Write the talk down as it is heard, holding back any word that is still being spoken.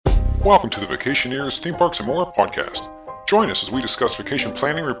Welcome to the Vacationeers, Theme Parks, and More podcast. Join us as we discuss vacation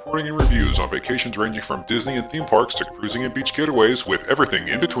planning, reporting, and reviews on vacations ranging from Disney and theme parks to cruising and beach getaways with everything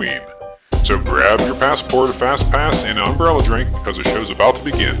in between. So grab your passport, a fast pass, and an umbrella drink because the show's about to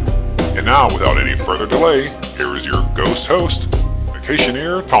begin. And now, without any further delay, here is your ghost host,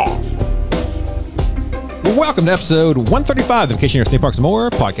 Vacationeer Tom. Welcome to episode 135 of the Vacationeers, Theme Parks, and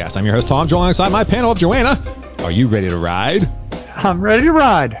More podcast. I'm your host, Tom, joined alongside my panel of Joanna. Are you ready to ride? I'm ready to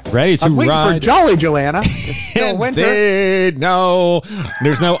ride. Ready to I'm waiting ride. for Jolly Joanna. It's still winter. Indeed. No,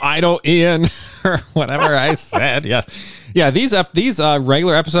 there's no idle Ian or whatever I said. Yes. Yeah, these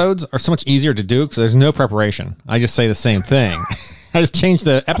regular episodes are so much easier to do because there's no preparation. I just say the same thing. I just change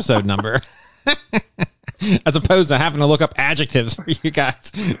the episode number. As opposed to having to look up adjectives for you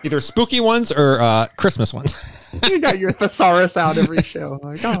guys. Either spooky ones or Christmas ones. You got your thesaurus out every show.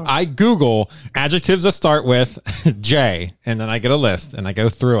 Like, oh. I Google adjectives that start with J, and then I get a list, and I go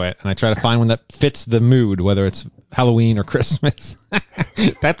through it, and I try to find one that fits the mood, whether it's Halloween or Christmas.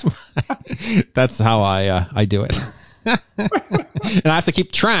 That's how I do it. And I have to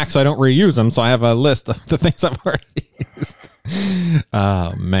keep track so I don't reuse them, so I have a list of the things I've already used.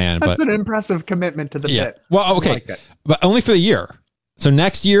 Oh, man. That's an impressive commitment to the bit. Well, okay, like but only for the year. So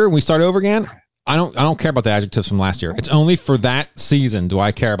next year, when we start over again, I don't care about the adjectives from last year. It's only for that season do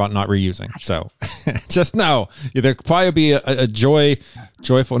I care about not reusing. So just know there could probably be a joyless,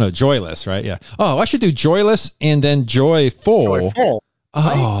 right? Yeah. Oh, I should do joyless and then joyful. Joyful.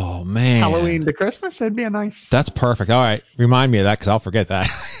 Oh, right? Man. Halloween to Christmas, it'd be a nice. That's perfect. All right. Remind me of that because I'll forget that.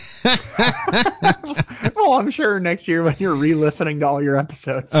 Well, I'm sure next year when you're re-listening to all your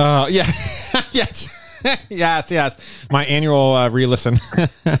episodes. Yeah. Yes. Yes. My annual re-listen.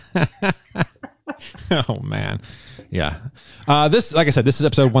 Oh, man. Yeah. This, like I said, this is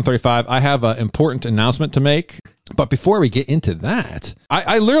episode 135. I have an important announcement to make. But before we get into that,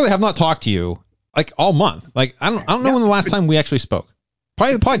 I literally have not talked to you like all month. Like, I don't know when the last time we actually spoke.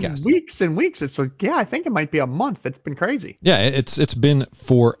 Probably the podcast. Weeks and weeks. It's like, yeah, I think it might be a month. It's been crazy. Yeah, it's been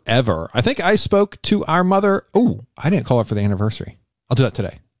forever. I think I spoke to our mother. Oh, I didn't call her for the anniversary. I'll do that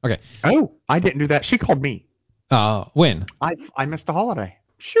today. Okay. Oh, I didn't do that. She called me. When? I missed a holiday.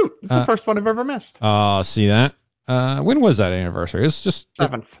 Shoot, it's the first one I've ever missed. See that? When was that anniversary? It's just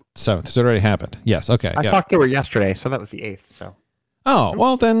 7th. 7th. So it already happened. Yes. Okay. I talked to her yesterday, so that was the 8th. So. Oh,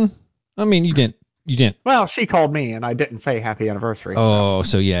 well then, I mean, you didn't. Well, she called me, and I didn't say happy anniversary. Oh,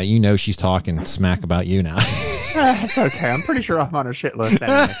 so yeah, she's talking smack about you now. It's okay. I'm pretty sure I'm on her shit list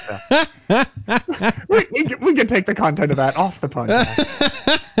anyway. So. we can take the content of that off the podcast.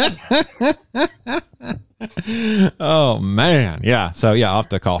 Oh, man. Yeah. So, yeah, I'll have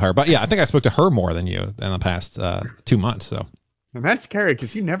to call her. But, yeah, I think I spoke to her more than you in the past 2 months. So. And that's scary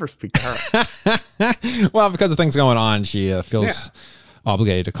because you never speak to her. Well, because of things going on, she feels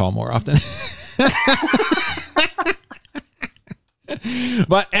obligated to call more often.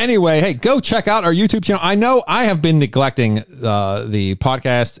 But anyway, hey, go check out our YouTube channel. I know I have been neglecting the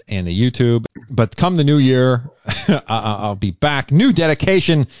podcast and the YouTube, but come the new year, I'll be back. New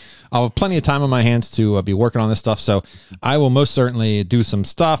dedication. I'll have plenty of time on my hands to be working on this stuff, so I will most certainly do some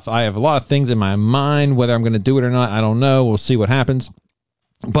stuff. I have a lot of things in my mind. Whether I'm going to do it or not, I don't know. We'll see what happens.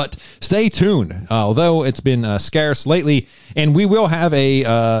 But stay tuned, although it's been scarce lately, and we will have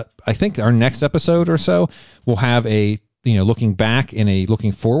I think our next episode or so, we'll have a looking back and a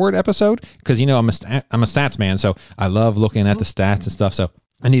looking forward episode, because I'm a stats man, so I love looking at the stats and stuff. So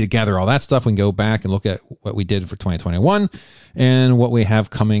I need to gather all that stuff. We can go back and look at what we did for 2021 and what we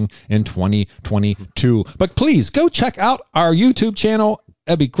have coming in 2022. But please go check out our YouTube channel.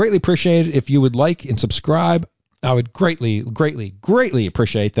 It'd be greatly appreciated if you would like and subscribe. I would greatly, greatly, greatly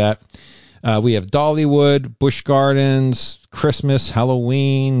appreciate that. We have Dollywood, Busch Gardens, Christmas,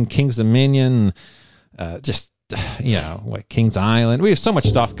 Halloween, King's Dominion, Kings Island. We have so much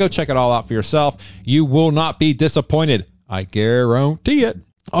stuff. Go check it all out for yourself. You will not be disappointed. I guarantee it.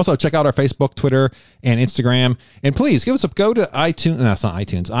 Also, check out our Facebook, Twitter, and Instagram. And please go to iTunes. No, it's not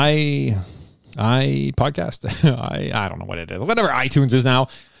iTunes. I podcast. I don't know what it is. Whatever iTunes is now.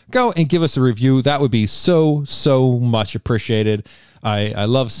 Go and give us a review. That would be so much appreciated. I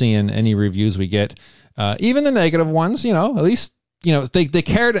love seeing any reviews we get, even the negative ones. At least they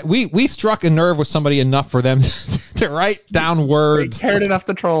cared. We struck a nerve with somebody enough for them to write down words. They cared enough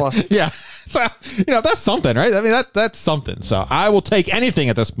to troll us. Yeah. So that's something, right? I mean that's something. So I will take anything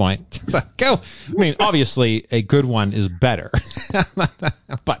at this point. So go. I mean, obviously a good one is better,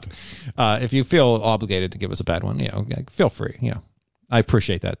 but if you feel obligated to give us a bad one, feel free. I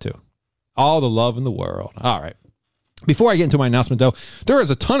appreciate that too. All the love in the world. All right. Before I get into my announcement, though, there is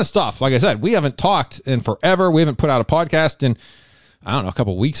a ton of stuff. Like I said, we haven't talked in forever. We haven't put out a podcast in I don't know, a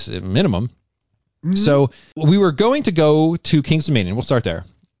couple weeks at minimum. Mhm. So we were going to go to Kings Dominion. We'll start there.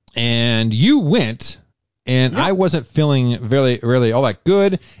 And you went, and Yeah. I wasn't feeling really all that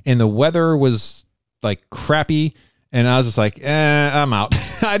good. And the weather was like crappy. And I was just like, I'm out.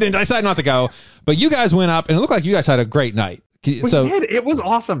 I decided not to go. But you guys went up, and it looked like you guys had a great night. We So, did. It was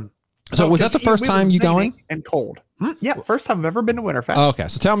awesome. so was that the first It was time you going? raining and cold. Yeah, first time I've ever been to Winterfest. Oh, okay.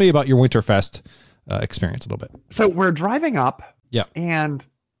 So tell me about your Winterfest experience a little bit. So we're driving up. Yeah. And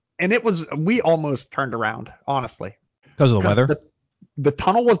we almost turned around, honestly. Because of the weather? The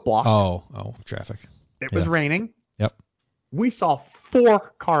tunnel was blocked. Oh, traffic. It was raining. Yep. We saw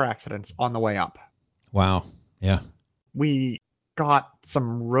 4 car accidents on the way up. Wow. Yeah. We got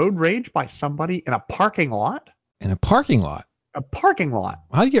some road rage by somebody in a parking lot. In a parking lot? A parking lot.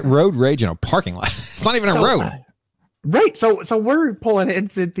 How do you get road rage in a parking lot? It's not even a road. Right. So we're pulling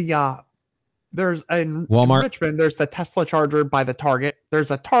into the there's in Walmart. Richmond, there's the Tesla charger by the Target.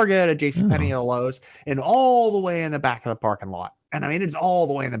 There's a Target, a JCPenney, a Lowe's, and all the way in the back of the parking lot. And I mean, it's all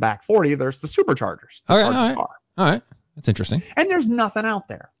the way in the back 40. There's the superchargers. Okay, Charge all the right. car. All right. That's interesting. And there's nothing out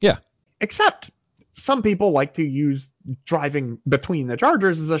there. Yeah. Except some people like to use driving between the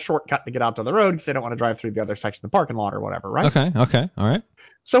chargers as a shortcut to get out to the road because they don't want to drive through the other section of the parking lot or whatever, right? Okay. All right.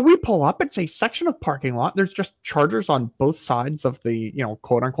 So we pull up. It's a section of parking lot. There's just chargers on both sides of the,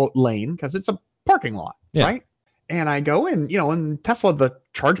 quote unquote lane because it's a parking lot, Yeah. right? And I go and, in Tesla, the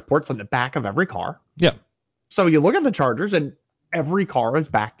charge port's on the back of every car. Yeah. So you look at the chargers and every car is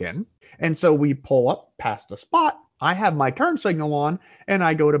backed in. And so we pull up past a spot. I have my turn signal on and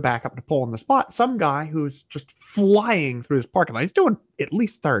I go to back up to pull in the spot. Some guy who's just flying through his parking lot. He's doing at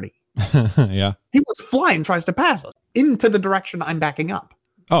least 30. Yeah. He was flying, tries to pass us into the direction I'm backing up.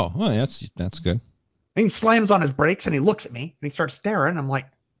 Oh, well, that's good. And he slams on his brakes and he looks at me and he starts staring. I'm like,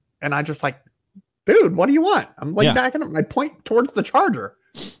 and I just like, dude, what do you want? I'm like backing up. I point towards the charger.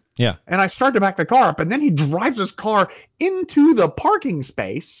 Yeah. And I start to back the car up, and then he drives his car into the parking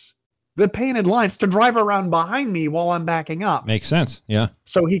space, the painted lines, to drive around behind me while I'm backing up. Makes sense. Yeah.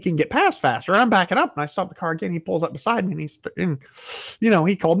 So he can get past faster. I'm backing up, and I stop the car again. He pulls up beside me, and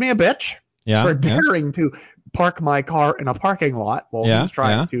he called me a bitch for daring to park my car in a parking lot while he was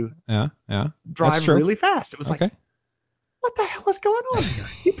trying to drive really fast. It was like, what the hell is going on here?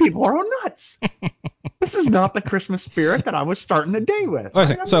 You people are all nuts. This is not the Christmas spirit that I was starting the day with.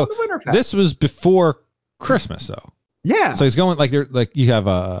 So this was before Christmas, though. Yeah. So he's going like you have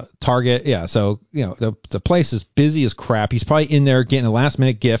a Target. Yeah. So, the place is busy as crap. He's probably in there getting a last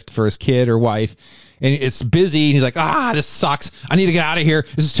minute gift for his kid or wife. And it's busy. And he's like, this sucks. I need to get out of here.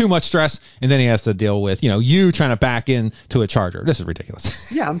 This is too much stress. And then he has to deal with, you trying to back into a charger. This is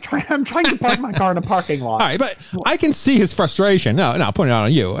ridiculous. Yeah. I'm trying to park my car in a parking lot. All right. But I can see his frustration. No, I'm putting it out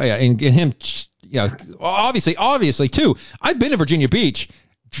on you. And him, obviously too. I've been to Virginia Beach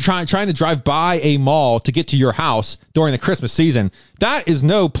trying to drive by a mall to get to your house during the Christmas season. That is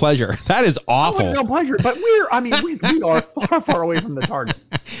no pleasure. That is awful. No pleasure. But we are far away from the Target.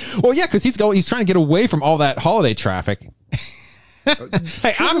 Well, yeah, because he's trying to get away from all that holiday traffic.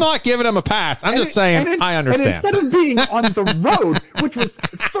 Hey, I'm not giving him a pass. I'm just saying I understand. And instead of being on the road, which was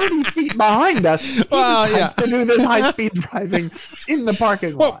 30 feet behind us, he decides to do this high-speed driving in the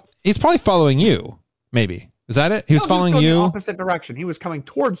parking lot. Well, he's probably following you, maybe. Is that it? He was following you? The opposite direction. He was coming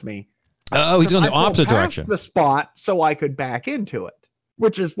towards me. Oh, he's going the opposite direction. The spot so I could back into it,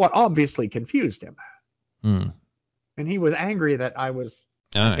 which is what obviously confused him. And he was angry that I was.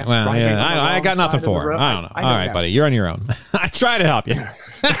 All right. Well, I got nothing for him. I don't know. All right, buddy. You're on your own. I try to help you.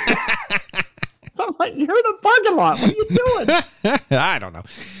 I'm like, you're in a parking lot. What are you doing? I don't know.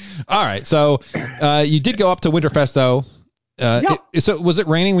 All right. So you did go up to Winterfest, though. So was it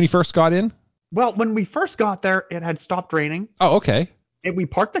raining when you first got in? Well, when we first got there, it had stopped raining. Oh, okay. And we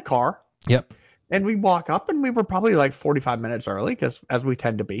parked the car. Yep. And we walk up, and we were probably like 45 minutes early, as we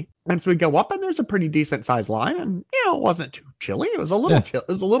tend to be. And so we go up, and there's a pretty decent sized line, and it wasn't too chilly. It was a little chill. It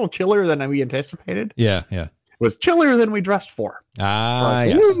was a little chillier than we anticipated. Yeah. It was chillier than we dressed for.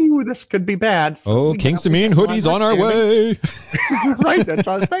 Yes. Ooh, this could be bad. So Kings Dominion hoodies on our way. Right. That's what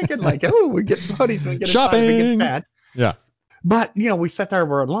I was thinking. Like, we get some hoodies, we get shopping. We get bad. Yeah. But we sit there,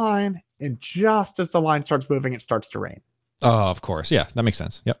 we're in line, and just as the line starts moving, it starts to rain. Oh, of course. Yeah, that makes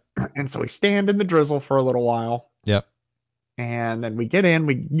sense. Yep. And so we stand in the drizzle for a little while. Yep. And then we get in,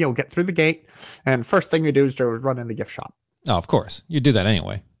 we get through the gate, and first thing we do is to run in the gift shop. Oh, of course. You do that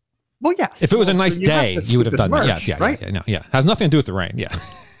anyway. Well, yes. If it was a nice day, you would have done that. Yes, yeah, right? Yeah. Has nothing to do with the rain. Yeah.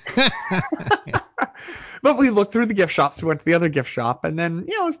 But we looked through the gift shops, we went to the other gift shop, and then,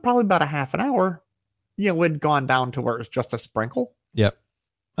 it was probably about a half an hour. We'd gone down to where it was just a sprinkle. Yep.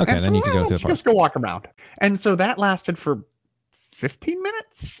 Okay, then you could go to the park. Just go walk around. And so that lasted for 15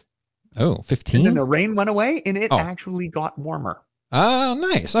 minutes. Oh, 15? And then the rain went away, and it actually got warmer. Oh,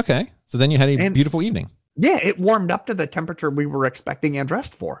 nice. Okay. So then you had a beautiful evening. Yeah, it warmed up to the temperature we were expecting and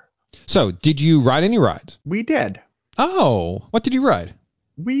dressed for. So, did you ride any rides? We did. Oh, what did you ride?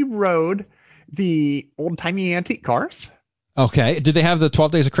 We rode the old-timey antique cars. Okay. Did they have the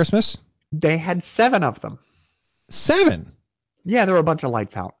 12 Days of Christmas? They had 7 of them. 7? Yeah, there were a bunch of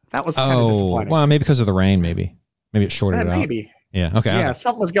lights out. That was kind of disappointing. Well, maybe because of the rain, maybe. Maybe it shorted it out. Maybe. Yeah, okay. Yeah,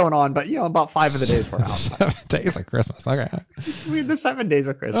 something was going on, but, about 5 of the days were out. 7 days of Christmas. Okay. We had the 7 days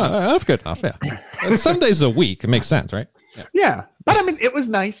of Christmas. That's good enough, yeah. 7 days a week. It makes sense, right? Yeah. But, it was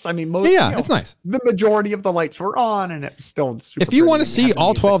nice. It's nice. The majority of the lights were on, and it was still super If you want to see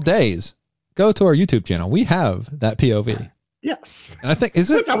all 12 days, go to our YouTube channel. We have that POV. Yes. And I think,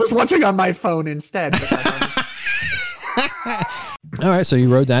 which I was watching on my phone instead. All right, so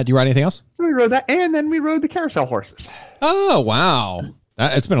you rode that. Do you ride anything else? So we rode that, and then we rode the carousel horses. Oh, wow.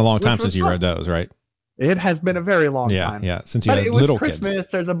 It's been a long time since you rode those, right? It has been a very long time. Yeah, since you had little kids. But it was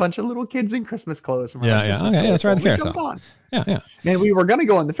Christmas. There's a bunch of little kids in Christmas clothes. Okay, let's ride the carousel. Yeah. And we were going to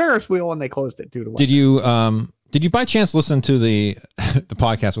go on the Ferris wheel, and they closed it due to weather. Did you by chance listen to the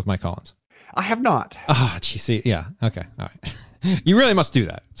podcast with Mike Collins? I have not. See, yeah, okay, all right. You really must do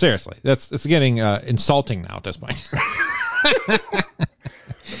that. Seriously, it's getting insulting now at this point.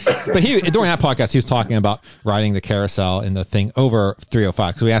 But during that podcast, he was talking about riding the carousel in the thing over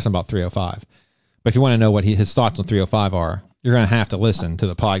 305. So we asked him about 305. But if you want to know what his thoughts on 305 are, you're going to have to listen to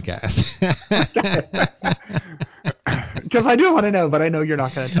the podcast. Because I do want to know, but I know you're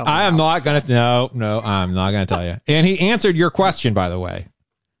not going to tell me. I am not going to. No, I'm not going to tell you. And he answered your question, by the way.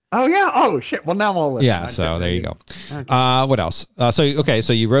 Oh, yeah. Oh, shit. Well, now I'll listen. Yeah, so there you go. Okay. What else? So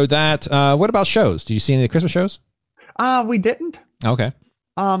you rode that. What about shows? Did you see any of the Christmas shows? We didn't. Okay.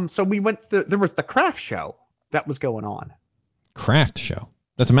 So we went. There was the craft show that was going on. Craft show?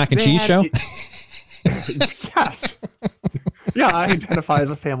 That's a mac and cheese show? Yes. Yeah, I identify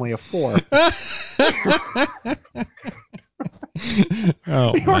as a family of 4.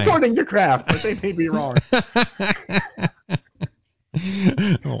 According to Kraft, but they may be wrong.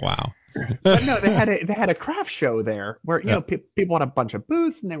 Oh, wow. But no, they had a craft show there where people had a bunch of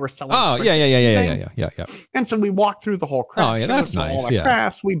booths and they were selling. Oh yeah. And so we walked through the whole craft. Oh yeah, that's nice. All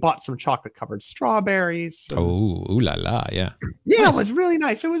crafts. We bought some chocolate covered strawberries. Oh, ooh la la, yeah. Yeah, It was really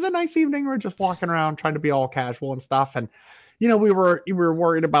nice. It was a nice evening. We were just walking around trying to be all casual and stuff. And we were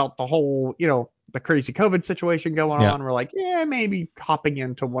worried about the whole the crazy COVID situation going on. We're like, maybe hopping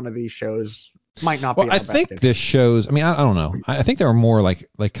into one of these shows might not be. Well, I think this shows. I mean, I don't know. I think they were more like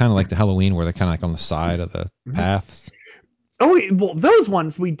kind of like the Halloween, where they're kind of like on the side of the paths. Oh, well, those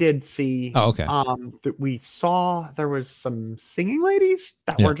ones we did see. Oh, okay. That we saw there was some singing ladies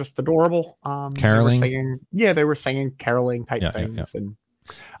that were just adorable. Caroling. They were singing caroling type things,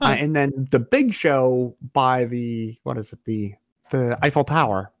 and then the big show by the Eiffel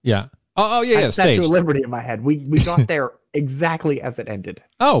Tower. Yeah. Oh yeah, the Statue of Liberty in my head. We got there exactly as it ended.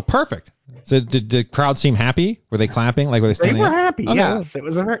 Oh, perfect. So did the crowd seem happy? Were they clapping? Like were they standing? They were happy. Okay. Yes, it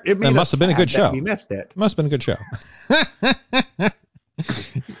was it must have been a good show. We missed it. Must have been a good show.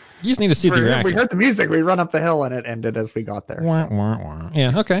 You just need to see the reaction. We heard the music. We run up the hill and it ended as we got there. Wah, wah, wah.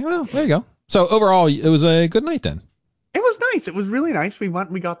 Yeah. Okay. Well, there you go. So overall, it was a good night then. It was nice. It was really nice. We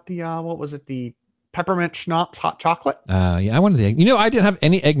got the what was it? The peppermint schnapps hot chocolate. Yeah, I wanted the egg. I didn't have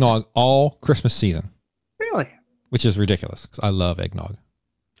any eggnog all Christmas season. Really? Which is ridiculous because I love eggnog.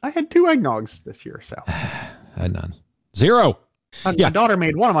 I had 2 eggnogs this year, so. I had none. 0. My daughter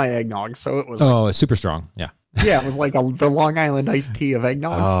made one of my eggnogs, so it was. It's super strong. Yeah. Yeah, it was like the Long Island iced tea of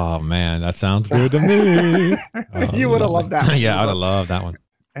eggnogs. Oh man, that sounds good to me. You would have loved that one. Yeah, I would have loved that one.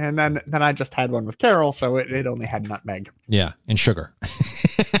 And then I just had one with Carol, so it only had nutmeg. Yeah, and sugar.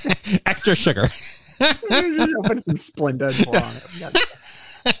 Extra sugar. Put some Splenda and pour on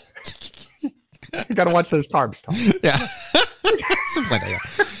it. You gotta watch those carbs, Tom. Yeah. Splenda,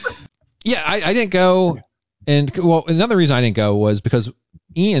 yeah. Yeah, I didn't go, and another reason I didn't go was because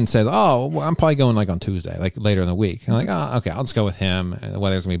Ian said, I'm probably going like on Tuesday, like later in the week. And I'm like, okay, I'll just go with him. And the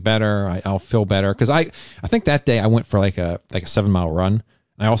weather's gonna be better. I'll feel better because I think that day I went for like a 7-mile run.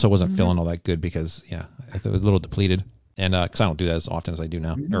 I also wasn't feeling all that good because I was a little depleted, and because I don't do that as often as I do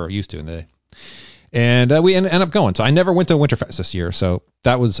now or used to in the day. And we end up going. So I never went to Winterfest this year, so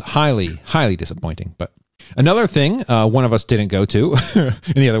that was highly, highly disappointing. But another thing one of us didn't go to,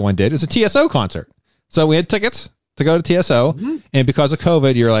 and the other one did, is a TSO concert. So we had tickets to go to TSO, and because of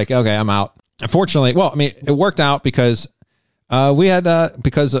COVID, you're like, okay, I'm out. Unfortunately, it worked out because we had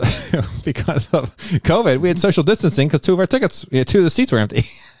because of COVID, we had social distancing because 2 of the seats were empty.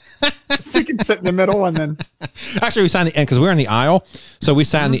 So you can sit in the middle and then. Actually, we sat in the end because we were in the aisle, so we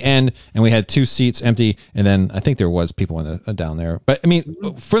sat in the end and we had 2 seats empty, and then I think there was people in the down there. But I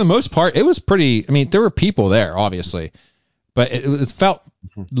mean, for the most part, it was pretty. I mean, there were people there, obviously, but it felt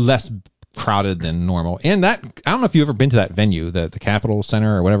less crowded than normal. And that, I don't know if you've ever been to that venue, the Capitol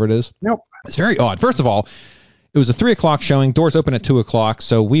Center or whatever it is. Nope. It's very odd. First of all, it was a 3:00 showing. Doors open at 2:00,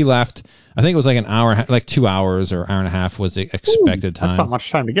 so we left. I think it was like an hour, like 2 hours or hour and a half was the expected time. That's not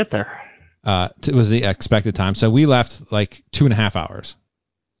much time to get there. It was the expected time. So we left like 2.5 hours.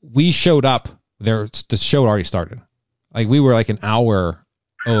 We showed up there. The show had already started. Like we were like an hour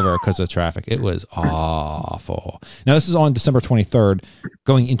over because of traffic. It was awful. Now this is on December 23rd,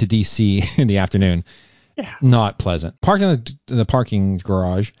 going into DC in the afternoon. Yeah. Not pleasant. Parking in the parking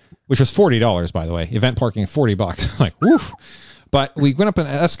garage, which was $40, by the way. Event parking, $40. Like, woof. But we went up an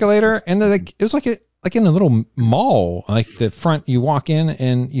escalator, and it was like in a little mall. Like the front, you walk in,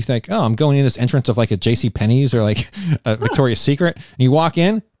 and you think, oh, I'm going in this entrance of like a JCPenney's or like a Victoria's Secret. And you walk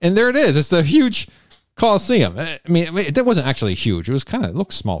in, and there it is. It's the huge Coliseum. I mean, it wasn't actually huge. It was kind of, it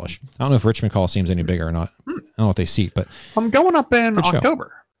looked smallish. I don't know if Richmond Coliseum's any bigger or not. I don't know what they seat, but I'm going up in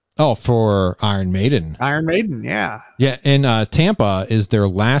October. Oh, for Iron Maiden. Iron Maiden, yeah. Yeah, and Tampa is their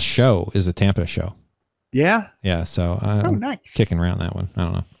last show, is the Tampa show. Yeah? Yeah, so I'm nice. Kicking around that one. I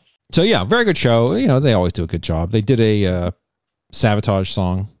don't know. So, yeah, very good show. You know, they always do a good job. They did a Savatage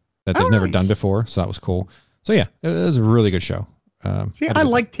song that they've never done before, so that was cool. So, yeah, it was a really good show. See, I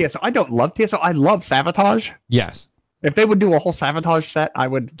like TSO. I don't love TSO. I love Savatage. Yes. If they would do a whole Savatage set, I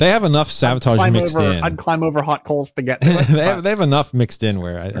would. They have enough Savatage mixed in. I'd climb over hot coals to get to it. they have enough mixed in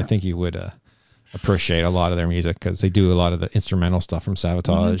where I think you would appreciate a lot of their music because they do a lot of the instrumental stuff from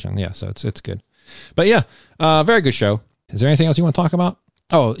Savatage, and yeah, so it's good. But yeah, very good show. Is there anything else you want to talk about?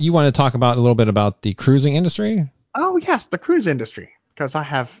 Oh, you want to talk about a little bit about the cruising industry? Oh yes, the cruise industry, because I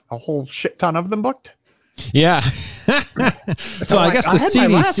have a whole shit ton of them booked. Yeah. So I guess the CDC. My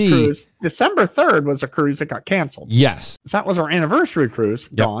last cruise, December 3rd was a cruise that got canceled. Yes. So that was our anniversary cruise,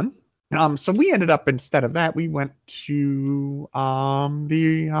 gone. So we ended up, instead of that, we went to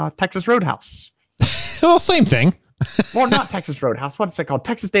the Texas Roadhouse. Well, same thing. Well, not Texas Roadhouse. What's it called?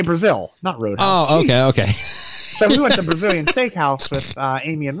 Texas de Brazil, not Roadhouse. Oh, okay. So we went to Brazilian Steakhouse with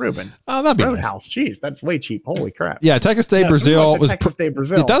Amy and Ruben. Oh, that'd be Roadhouse. Nice. Jeez, that's way cheap. Holy crap. Yeah, Texas de Brazil was Texas de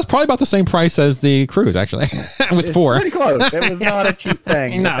Brazil. It does probably about the same price as the cruise, actually, with it's 4. Pretty close. It was not a cheap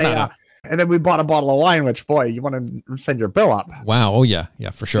thing. No. And then we bought a bottle of wine, which, boy, you want to send your bill up. Wow. Oh, yeah,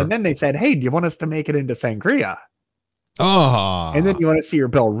 for sure. And then they said, hey, do you want us to make it into sangria? Oh. And then you want to see your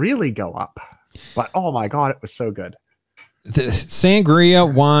bill really go up. But, oh, my God, it was so good. The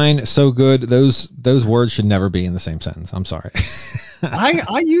sangria, wine, so good. Those words should never be in the same sentence. I'm sorry.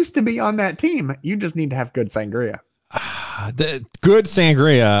 I used to be on that team. You just need to have good sangria. The good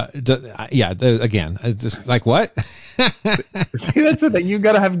sangria. Again, it's just like what? See, that's the thing. You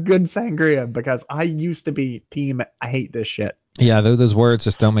got to have good sangria, because I used to be team. I hate this shit. Yeah, those words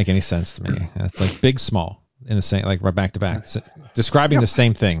just don't make any sense to me. It's like big, small in the same, like right back to back, describing the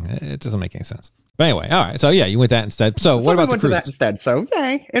same thing. It doesn't make any sense. But anyway, all right. So yeah, you went that instead. So what about the cruise? We went to that instead. So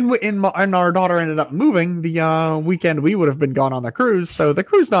yay. And our daughter ended up moving the weekend we would have been gone on the cruise. So the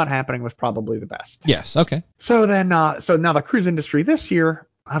cruise not happening was probably the best. Yes. Okay. So then, so now the cruise industry this year,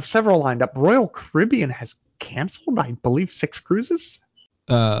 I have several lined up. Royal Caribbean has canceled, I believe, 6 cruises.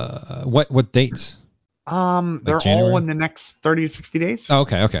 What dates? They're all in the next 30 to 60 days. Oh,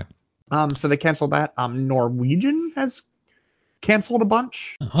 okay. So they canceled that. Norwegian has canceled a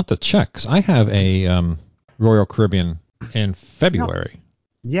bunch. I'll have to check, because I have a Royal Caribbean in February.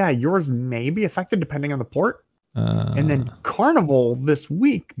 Yeah, yours may be affected depending on the port. And then Carnival this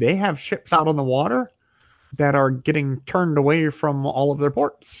week, they have ships out on the water that are getting turned away from all of their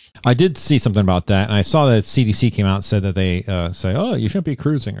ports. I did see something about that, and I saw that CDC came out and said that they say, oh, you shouldn't be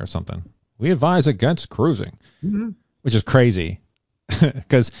cruising or something. We advise against cruising, which is crazy.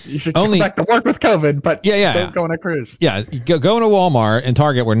 Because you should go back to work with COVID, but don't go on a cruise. Yeah, go into Walmart and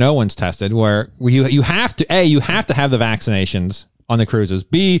Target where no one's tested, where you have to have the vaccinations on the cruises.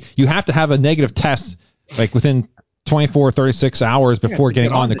 B, you have to have a negative test like within 24, 36 hours before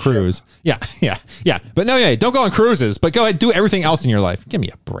getting on the cruise. Ship. Yeah. But no, don't go on cruises, but go ahead and do everything else in your life. Give me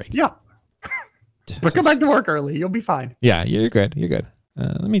a break. Yeah. But come back to work early. You'll be fine. Yeah, you're good.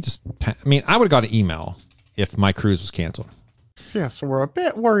 Let me just, I would have got an email if my cruise was canceled. Yeah, so we're a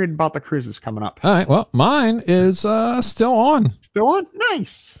bit worried about the cruises coming up. All right, well, mine is still on. Still on?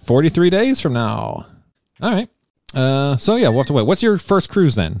 Nice. 43 days from now. All right. So, yeah, we'll have to wait. What's your first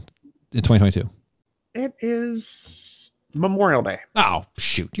cruise then in 2022? It is Memorial Day. Oh,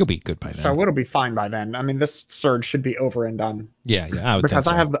 shoot. You'll be good by then. So it'll be fine by then. I mean, this surge should be over and done. Yeah. I would because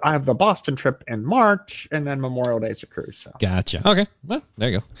think so. I have the Boston trip in March, and then Memorial Day's a cruise. So. Gotcha. Okay. Well, there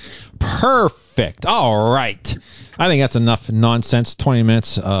you go. Perfect. All right. I think that's enough nonsense. 20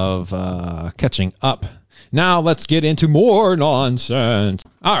 minutes of catching up. Now let's get into more nonsense.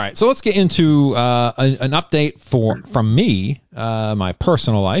 All right, so let's get into an update from me, my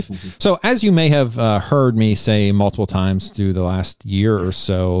personal life. Mm-hmm. So as you may have heard me say multiple times through the last year or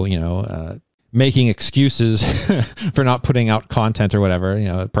so, making excuses for not putting out content or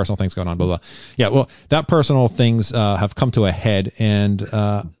whatever, personal things going on, blah, blah. Yeah, well, that personal things have come to a head, and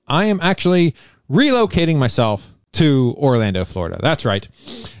I am actually relocating myself to Orlando, Florida. That's right.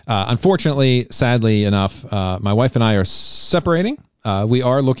 Unfortunately, sadly enough, my wife and I are separating. We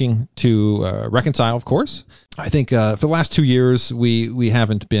are looking to reconcile, of course. I think for the last 2 years, we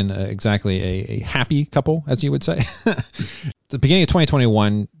haven't been exactly a happy couple, as you would say. The beginning of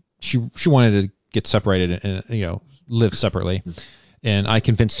 2021, she wanted to get separated and live separately. And I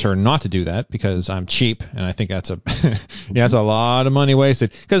convinced her not to do that because I'm cheap, and I think that's that's a lot of money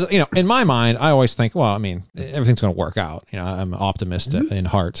wasted. Because in my mind, I always think, well, I mean, everything's going to work out. I'm an optimist in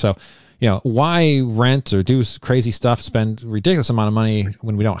heart, so why rent or do crazy stuff, spend ridiculous amount of money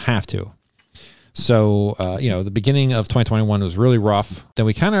when we don't have to? So the beginning of 2021 was really rough. Then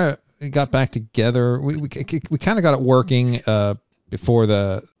we kind of got back together. We kind of got it working before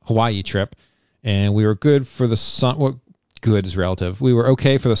the Hawaii trip, and we were good for the sun. Well, good is relative. We were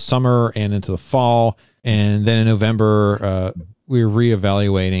okay for the summer and into the fall, and then in November we were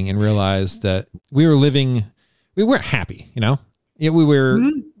reevaluating and realized that we weren't happy.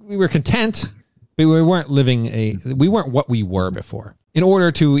 We were content, but we weren't we weren't what we were before. In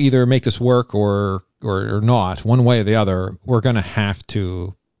order to either make this work or not, one way or the other, we're going to have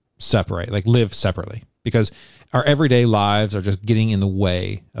to separate, like live separately, because our everyday lives are just getting in the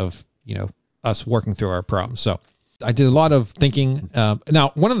way of us working through our problems. So I did a lot of thinking.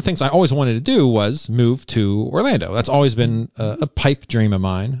 Now, one of the things I always wanted to do was move to Orlando. That's always been a pipe dream of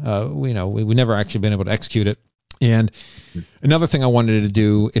mine. We never actually been able to execute it. And another thing I wanted to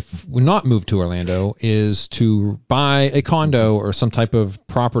do, if we not move to Orlando, is to buy a condo or some type of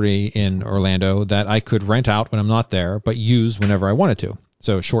property in Orlando that I could rent out when I'm not there, but use whenever I wanted to.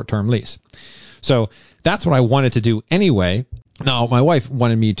 So a short-term lease. So that's what I wanted to do anyway. Now, my wife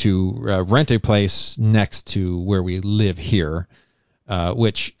wanted me to rent a place next to where we live here,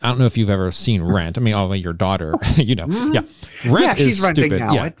 which I don't know if you've ever seen Rent. I mean, your daughter, Yeah. Rent is she's renting stupid.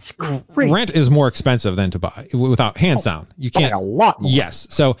 now. Yeah. It's great. Rent is more expensive than to buy, without hands down. You can't. A lot more. Yes.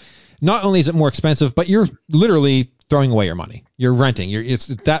 So not only is it more expensive, but you're literally throwing away your money. You're renting.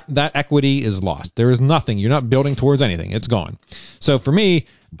 That equity is lost. There is nothing. You're not building towards anything. It's gone. So for me,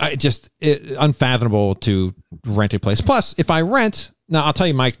 it's unfathomable to rent a place. Plus, if I rent, now I'll tell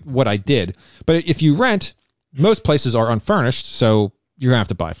you what I did. But if you rent, most places are unfurnished, so you're gonna have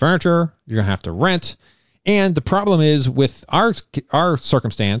to buy furniture. You're gonna have to rent. And the problem is with our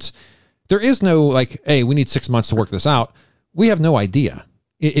circumstance, there is no like, hey, we need 6 months to work this out. We have no idea.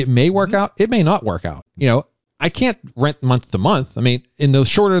 It may work out. It may not work out. I can't rent month to month. I mean, in the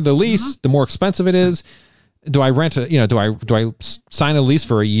shorter the lease, the more expensive it is. Do I rent do I sign a lease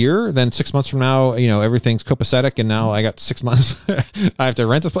for a year? Then 6 months from now, everything's copacetic, and now I got 6 months. I have to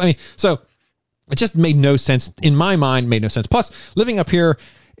rent this place. I mean, so it just made no sense in my mind. Made no sense. Plus, living up here,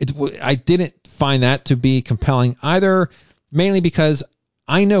 I didn't find that to be compelling either. Mainly because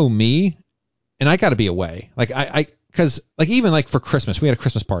I know me, and I got to be away. Because even like for Christmas, we had a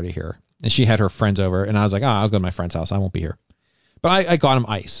Christmas party here, and she had her friends over, and I was like, I'll go to my friend's house. I won't be here. But I got him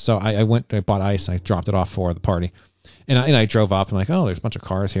ice. So I bought ice, and I dropped it off for the party. And I drove up. I'm like, oh, there's a bunch of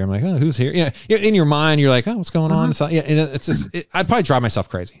cars here. I'm like, oh, who's here? In your mind, you're like, oh, what's going on? So, and it's just, I'd probably drive myself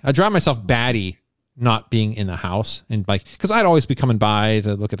crazy. I'd drive myself batty not being in the house. And because I'd always be coming by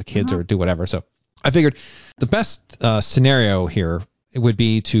to look at the kids or do whatever. So I figured the best scenario here would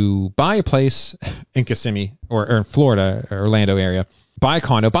be to buy a place in Kissimmee or in Florida, or Orlando area, buy a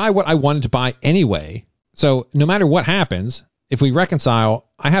condo, buy what I wanted to buy anyway. So no matter what happens, if we reconcile,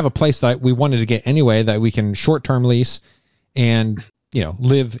 I have a place that we wanted to get anyway that we can short-term lease and,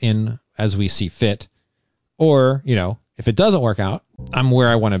 live in as we see fit. Or, if it doesn't work out, I'm where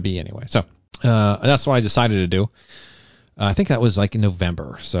I want to be anyway. So that's what I decided to do. I think that was like in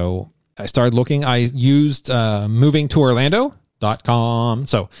November. So I started looking. I used movingtoorlando.com.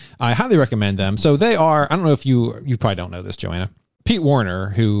 So I highly recommend them. So they are, I don't know if you probably don't know this, Joanna. Pete Warner,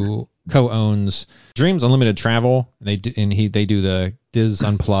 who co-owns Dreams Unlimited Travel, and they do the Diz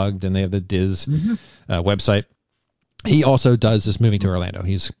Unplugged, and they have the Diz website. He also does this Moving to Orlando.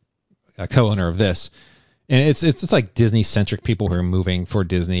 He's a co-owner of this, And it's like Disney centric people who are moving for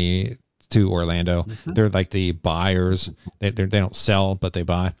Disney to Orlando. Mm-hmm. They're like the buyers. They don't sell, but they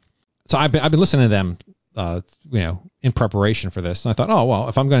buy. So I've been listening to them, in preparation for this. And I thought, oh well,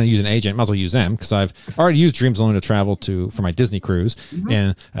 if I'm going to use an agent, I might as well use them, because I've already used Dreams Alone to travel for my Disney cruise. Mm-hmm.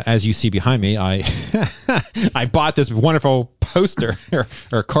 And as you see behind me, I I bought this wonderful poster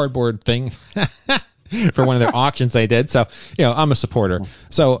or cardboard thing for one of their auctions they did. So I'm a supporter.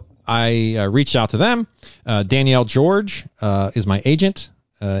 So I reached out to them. Danielle George is my agent,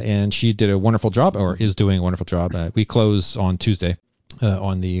 and she did a wonderful job, or is doing a wonderful job. We close on Tuesday,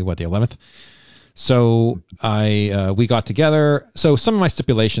 on the 11th. So we got together. So some of my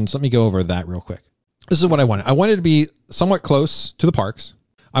stipulations, let me go over that real quick. This is what I wanted. I wanted to be somewhat close to the parks.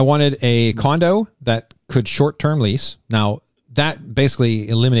 I wanted a condo that could short-term lease. Now, that basically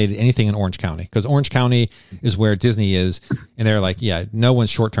eliminated anything in Orange County, because Orange County is where Disney is, and they're like, yeah, no one's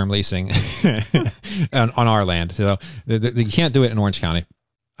short-term leasing on our land. So you can't do it in Orange County.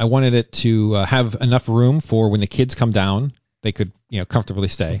 I wanted it to have enough room for when the kids come down, they could comfortably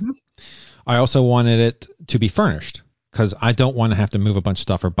stay. Mm-hmm. I also wanted it to be furnished, because I don't want to have to move a bunch of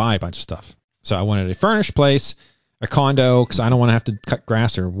stuff or buy a bunch of stuff. So I wanted a furnished place, a condo, because I don't want to have to cut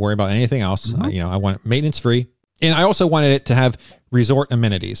grass or worry about anything else. Mm-hmm. I want it maintenance free. And I also wanted it to have resort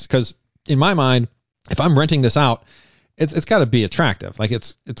amenities, because in my mind, if I'm renting this out, it's got to be attractive. Like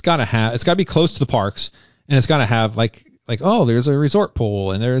it's got to be close to the parks, and it's got to have like there's a resort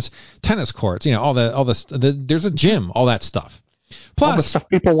pool and there's tennis courts, there's a gym, all that stuff. Plus, all the stuff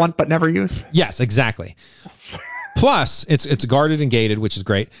people want but never use. Yes, exactly. Plus, it's guarded and gated, which is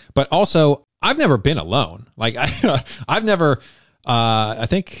great. But also, I've never been alone. Like I've never. I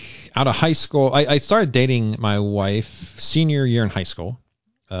think out of high school, I started dating my wife senior year in high school.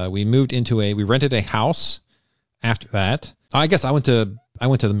 We rented a house after that. I guess I went to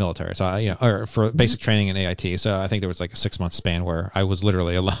the military, so for basic training in AIT. So I think there was like a 6-month span where I was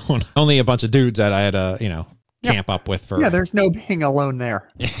literally alone. Only a bunch of dudes that I had to, camp up with for. Yeah, there's no being alone there.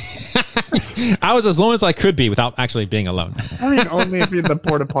 I was as alone as I could be without actually being alone. I mean, only if the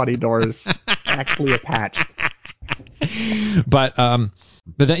porta potty door is actually attached. But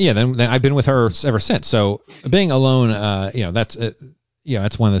then I've been with her ever since. So being alone, that's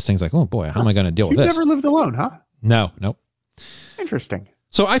that's one of those things like, oh boy, how am I going to deal with this? You've never lived alone, huh? No. Interesting.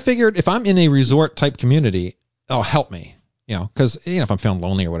 So I figured if I'm in a resort type community, it'll help me, because if I'm feeling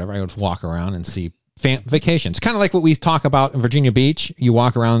lonely or whatever, I would walk around and see vacations. Kind of like what we talk about in Virginia Beach. You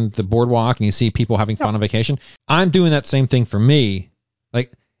walk around the boardwalk and you see people having fun on vacation. I'm doing that same thing for me.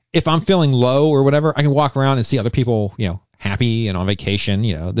 Like if I'm feeling low or whatever, I can walk around and see other people, happy and on vacation.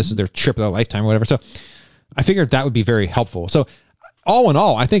 This is their trip of their lifetime or whatever. So I figured that would be very helpful. So all in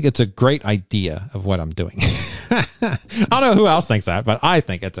all, I think it's a great idea of what I'm doing. I don't know who else thinks that, but I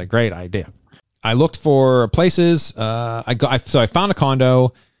think it's a great idea. I looked for places. So I found a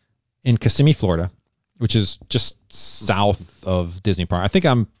condo in Kissimmee, Florida, which is just south of Disney Park. I think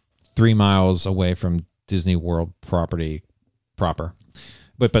I'm 3 miles away from Disney World property proper.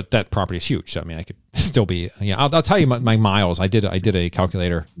 But that property is huge. So I mean, I could still be. I'll tell you my miles. I did a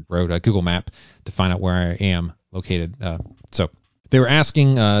calculator, wrote a Google map to find out where I am located. So they were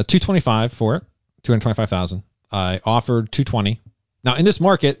asking $225 for it, $225,000. I offered $220. Now in this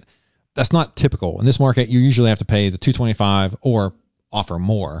market, that's not typical. In this market, you usually have to pay the $225 or offer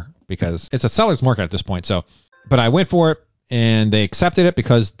more, because it's a seller's market at this point. So, but I went for it. And they accepted it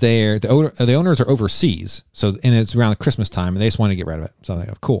because the owners are overseas. So, and it's around Christmas time, and they just want to get rid of it. So I'm like,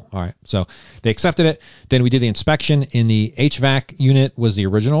 oh, cool. All right. So they accepted it. Then we did the inspection. In the HVAC unit was the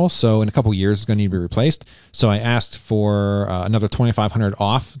original. So in a couple of years, it's going to need to be replaced. So I asked for another $2,500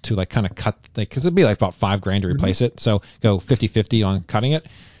 off to kind of cut, because it'd be like about $5,000 to replace it. So go 50-50 on cutting it.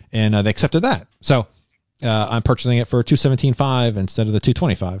 And they accepted that. So I'm purchasing it for $217,500 instead of the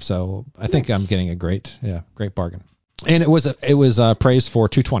 $225,000. So I think I'm getting a great bargain. And it was praised for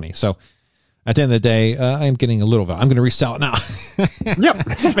 $220,000. So at the end of the day, I'm getting a little value. I'm going to resell it now. Yep.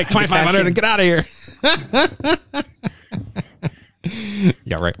 Make $2,500 and get out of here.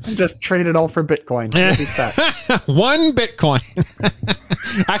 Yeah, right. Just trade it all for Bitcoin. One Bitcoin.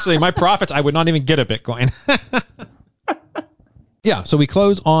 Actually, my profits, I would not even get a Bitcoin. Yeah, so we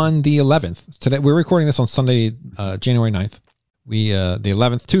close on the 11th. Today we're recording this on Sunday, January 9th. The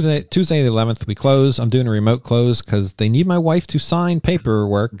 11th, Tuesday the 11th, we close. I'm doing a remote close because they need my wife to sign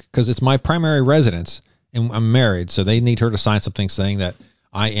paperwork, because it's my primary residence and I'm married. So they need her to sign something saying that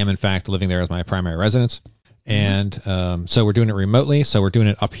I am in fact living there as my primary residence. Mm-hmm. And so we're doing it remotely. So we're doing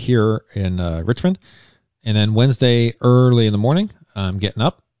it up here in Richmond. And then Wednesday early in the morning, I'm getting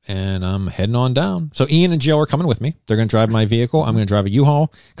up and I'm heading on down. So Ian and Jill are coming with me. They're going to drive my vehicle. I'm going to drive a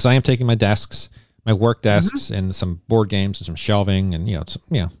U-Haul because I am taking my desks, my work desks and some board games and some shelving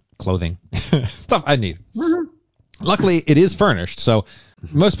and clothing stuff I need. Luckily, it is furnished, so for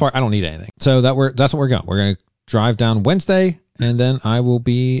the most part I don't need anything. So that's what we're going. We're going to drive down Wednesday, and then I will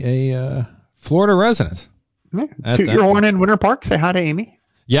be a Florida resident. Yeah. Toot your horn in Winter Park. Say hi to Amy.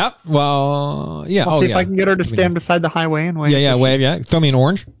 Yep. Well, yeah. I'll see if I can get her to stand beside the highway and wave. Yeah, wave. Yeah. Throw me an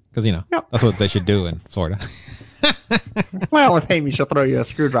orange, because that's what they should do in Florida. Well, with Amy, she'll throw you a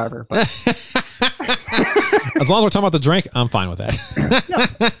screwdriver. But... As long as we're talking about the drink, I'm fine with that.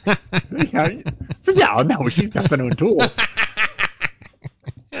 No, she's got some own tools.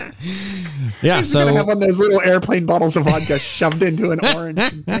 Yeah, she's gonna have one of those little airplane bottles of vodka shoved into an orange.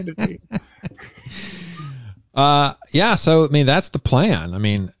 So I mean that's the plan. I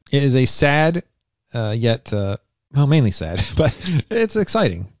mean it is a sad, yet mainly sad, but it's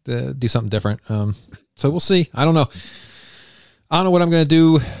exciting to do something different. So we'll see. I don't know what I'm gonna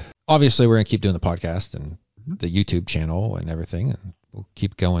do. Obviously, we're gonna keep doing the podcast and the YouTube channel and everything, and we'll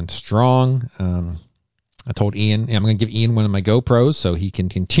keep going strong. I told Ian I'm going to give Ian one of my GoPros so he can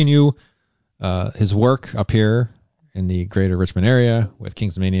continue his work up here in the greater Richmond area with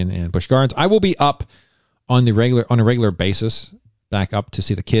Kings Dominion and Busch Gardens. I will be up on a regular basis back up to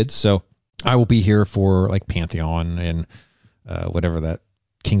see the kids. So I will be here for like Pantheon and whatever that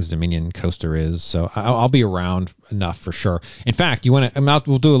Kings Dominion coaster is. So I'll be around enough for sure. In fact,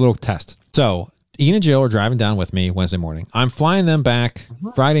 we'll do a little test. So Ian and Jill are driving down with me Wednesday morning. I'm flying them back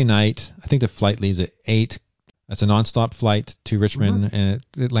Friday night. I think the flight leaves at 8. That's a nonstop flight to Richmond, and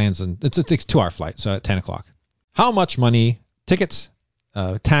it lands it's a 2-hour flight, so at 10 o'clock. How much money, tickets,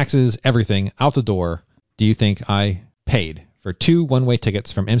 taxes, everything out the door do you think I paid for 2 one-way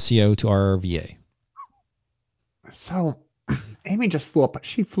tickets from MCO to RVA? So Amy just flew up, but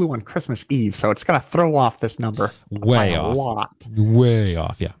she flew on Christmas Eve, so it's going to throw off this number way off. A lot. Way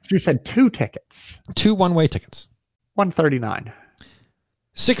off, yeah. So you said 2 tickets. 2 one-way tickets. $139.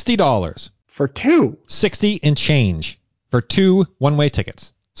 $60. For 2. 60 and change for 2 one-way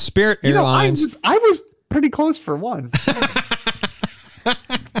tickets. Spirit Airlines. I was pretty close for one. 2.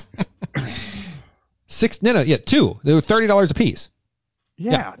 They were $30 a piece.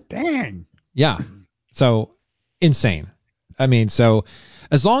 Yeah, dang. Yeah. So insane. I mean, so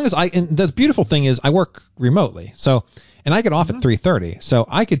as long as and the beautiful thing is I work remotely. So, and I get off at 3:30. So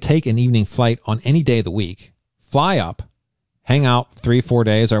I could take an evening flight on any day of the week, fly up, hang out 3-4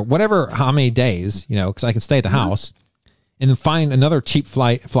 days or whatever, how many days, because I can stay at the house and then find another cheap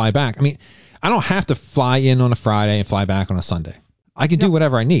flight, fly back. I mean, I don't have to fly in on a Friday and fly back on a Sunday. I can do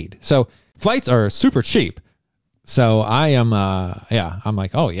whatever I need. So flights are super cheap. So I am, I'm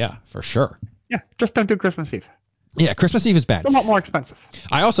like, oh yeah, for sure. Yeah. Just don't do Christmas Eve. Yeah. Christmas Eve is bad. It's a lot more expensive.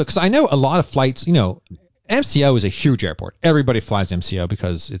 I also, cause I know a lot of flights, MCO is a huge airport. Everybody flies MCO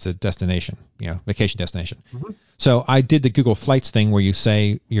because it's a destination, vacation destination. So I did the Google Flights thing where you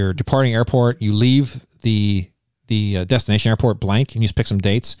say you're departing airport, you leave the destination airport blank, and you just pick some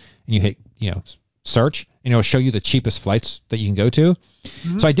dates, and you hit, search, and it'll show you the cheapest flights that you can go to.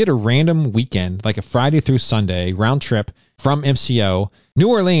 So I did a random weekend, like a Friday through Sunday round trip from MCO. New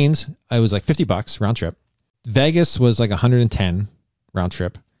Orleans, it was like $50 round trip. Vegas was like 110 round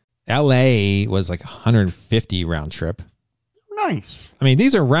trip. LA was like 150 round trip. Nice. I mean,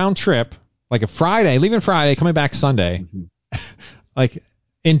 these are round trip, like a Friday, leaving Friday, coming back Sunday. Like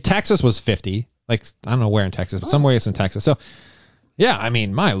in Texas was 50. Like, I don't know where in Texas, but somewhere it's in Texas. So yeah, I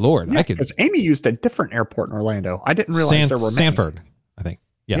mean, my Lord, I could. Because Amy used a different airport in Orlando. I didn't realize there were many. Sanford, I think.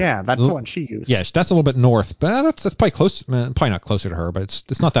 Yeah, that's the one she used. Yeah, that's a little bit north, but that's probably close. Probably not closer to her, but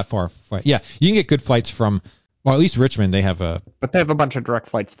it's not that far. Yeah, you can get good flights from. Well, at least Richmond, they have a... But they have a bunch of direct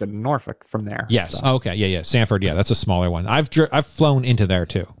flights to Norfolk from there. Yes. So. Okay. Yeah. Sanford, yeah, that's a smaller one. I've flown into there,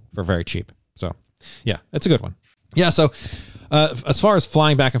 too, for very cheap. So, yeah, it's a good one. Yeah, so as far as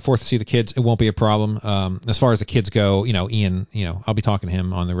flying back and forth to see the kids, it won't be a problem. As far as the kids go, Ian, I'll be talking to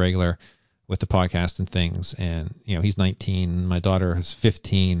him on the regular with the podcast and things. And, he's 19, my daughter is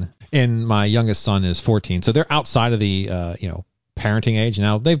 15, and my youngest son is 14. So they're outside of the, parenting age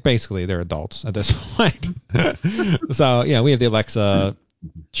now. They're adults at this point. So we have the Alexa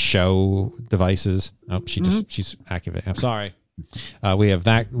show devices. Oh, she's activating. I'm sorry. We have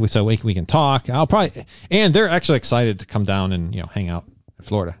that, so we can talk. And they're actually excited to come down and hang out in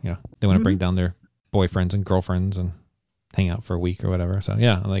Florida. They want to bring down their boyfriends and girlfriends and hang out for a week or whatever. So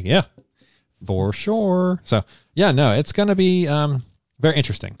I'm like, yeah, for sure. So no, it's gonna be very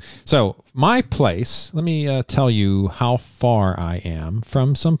interesting. So my place, let me tell you how far I am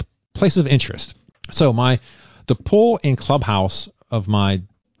from some places of interest. So the pool and clubhouse of my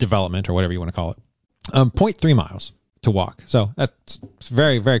development, or whatever you want to call it, 0.3 miles to walk. So that's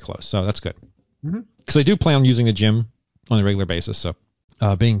very, very close. So that's good. because I do plan on using the gym on a regular basis. So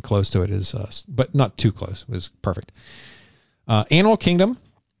being close to it is, but not too close, is perfect. Animal Kingdom,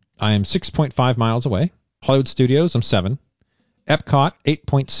 I am 6.5 miles away. Hollywood Studios, I'm 7. Epcot,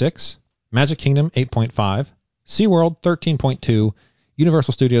 8.6. Magic Kingdom, 8.5. SeaWorld, 13.2.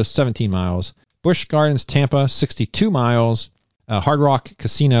 Universal Studios, 17 miles. Busch Gardens, Tampa, 62 miles. Hard Rock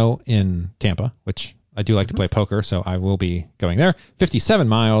Casino in Tampa, which I do like to play poker, so I will be going there, 57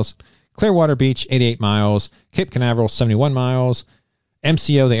 miles. Clearwater Beach, 88 miles. Cape Canaveral, 71 miles.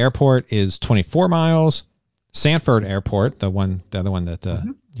 MCO, the airport, is 24 miles. Sanford Airport, the other one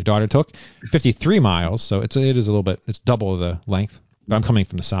that your daughter took, 53 miles. So it is a little bit, it's double the length, but I'm coming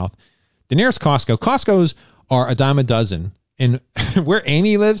from the south. The nearest Costco. Costco's are a dime a dozen. And where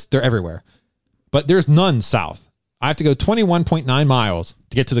Amy lives, they're everywhere. But there's none south. I have to go 21.9 miles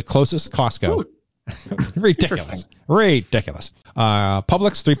to get to the closest Costco. Ridiculous. Ridiculous.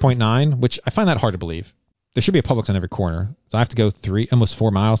 Publix, 3.9, which I find that hard to believe. There should be a Publix on every corner. So I have to go almost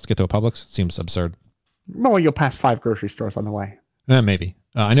 4 miles to get to a Publix. Seems absurd. Well, you'll pass 5 grocery stores on the way. Maybe.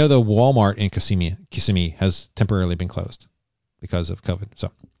 I know the Walmart in Kissimmee has temporarily been closed because of COVID.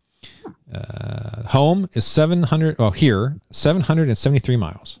 So home is 773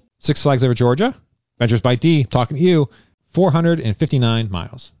 miles. Six Flags Over Georgia, Adventures by D, talking to you, 459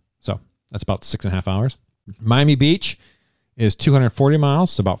 miles. So that's about 6.5 hours. Miami Beach is 240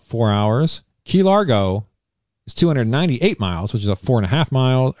 miles, so about 4 hours. Key Largo is 298 miles, which is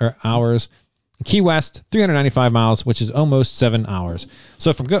 4.5 hours. Key West, 395 miles, which is almost 7 hours.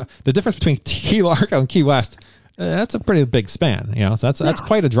 So the difference between Key Largo and Key West, that's a pretty big span. So that's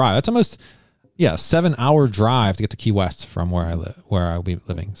quite a drive. That's almost 7-hour drive to get to Key West from where I live, where I'll be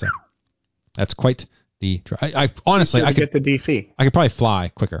living. So that's quite the drive. I honestly, I could get to DC. I could probably fly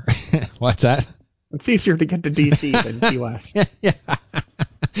quicker. What's that? It's easier to get to DC than Key West. Yeah.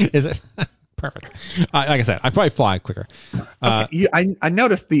 Is it? Perfect. Like I said, I'd probably fly quicker. Okay. I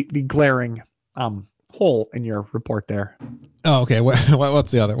noticed the glaring hole in your report there. Oh, okay.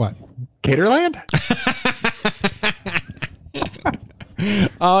 What's the other? What? Gatorland?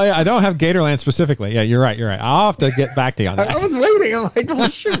 Oh, yeah. I don't have Gatorland specifically. Yeah, you're right. I'll have to get back to you on that. I was waiting. I'm like, oh,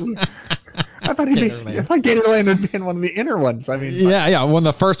 shoot. I thought Gatorland would be in one of the inner ones. I mean, yeah. One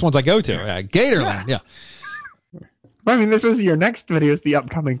of the first ones I go to. Yeah, Gatorland. Yeah. I mean, this is your next video. Is the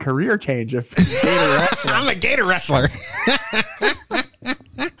upcoming career change of Gator wrestler. I'm a Gator wrestler.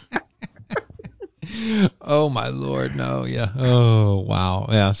 Oh my Lord, no, yeah. Oh wow,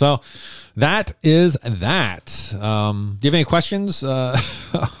 yeah. So that is that. Do you have any questions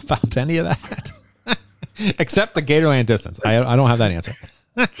about any of that? Except the Gatorland distance. I don't have that answer.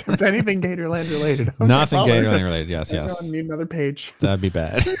 Except anything Gatorland related. Okay, nothing Gatorland related. Yes. I need another page. That'd be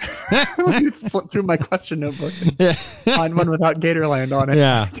bad. Let me flip through my question notebook and find one without Gatorland on it.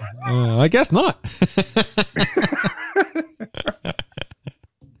 Yeah. I guess not.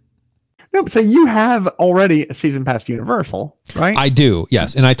 No, so you have already a season pass to Universal, right? I do,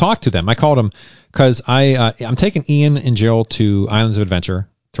 yes. And I talked to them. I called them because I'm taking Ian and Jill to Islands of Adventure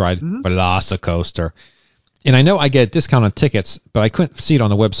to ride Velocicoaster. And I know I get a discount on tickets, but I couldn't see it on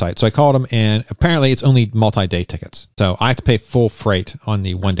the website. So I called them, and apparently it's only multi-day tickets. So I have to pay full freight on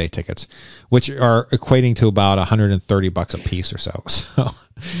the one-day tickets, which are equating to about $130 a piece or so. So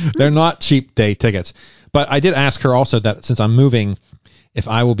they're not cheap day tickets. But I did ask her also that since I'm moving, if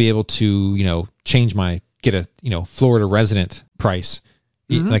I will be able to, get a, Florida resident price.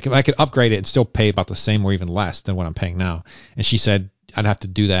 Like if I could upgrade it and still pay about the same or even less than what I'm paying now. And she said I'd have to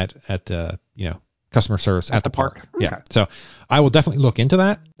do that at the, customer service at the park. Okay. Yeah. So I will definitely look into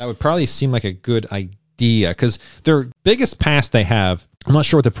that. That would probably seem like a good idea because their biggest pass they have, I'm not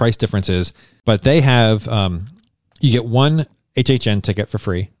sure what the price difference is, but they have, you get one HHN ticket for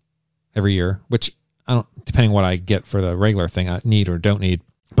free every year, which depending what I get for the regular thing I need or don't need.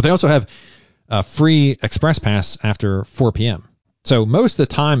 But they also have a free express pass after 4 p.m. So most of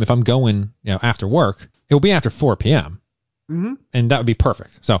the time, if I'm going, after work, it will be after 4 p.m. And that would be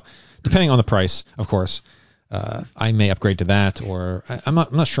perfect. So depending on the price, of course, I may upgrade to that, or I'm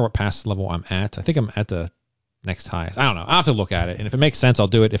not sure what pass level I'm at. I think I'm at the next highest. I don't know. I'll have to look at it. And if it makes sense, I'll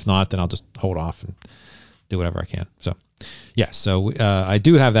do it. If not, then I'll just hold off and do whatever I can. So, yeah. So I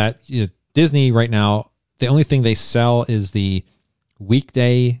do have that. Disney right now, the only thing they sell is the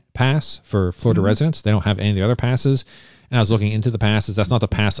weekday pass for Florida residents. They don't have any of the other passes. And I was looking into the passes. That's not the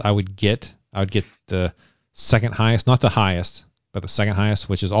pass I would get. I would get the second highest, not the highest, but the second highest,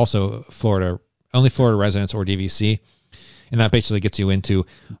 which is also only Florida residents or DVC. And that basically gets you into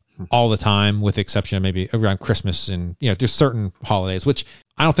all the time with the exception of maybe around Christmas and, there's certain holidays, which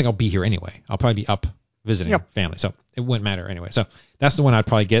I don't think I'll be here anyway. I'll probably be up visiting family. So it wouldn't matter anyway. So that's the one I'd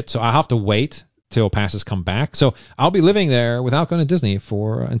probably get. So I'll have to wait till passes come back. So I'll be living there without going to Disney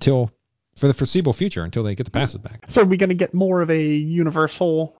for the foreseeable future until they get the passes back. So are we going to get more of a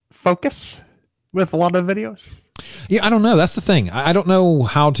universal focus with a lot of videos? Yeah, I don't know. That's the thing. I don't know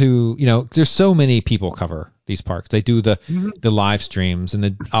how to, there's so many people cover these parks. They do the live streams and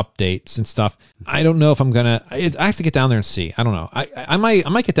the updates and stuff. I don't know if I'm going to, I have to get down there and see. I don't know. I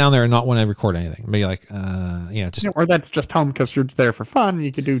might get down there and not want to record anything. Be like, just. Or that's just home because you're there for fun.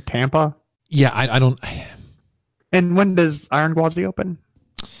 You could do Tampa. Yeah, I don't. And when does Iron Gwazi open?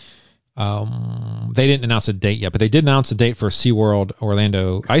 They didn't announce a date yet, but they did announce a date for SeaWorld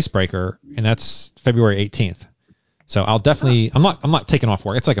Orlando Icebreaker, and that's February 18th. So I'll definitely, I'm not taking off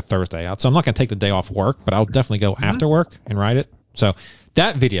work. It's like a Thursday out, so I'm not going to take the day off work, but I'll definitely go after work and ride it. So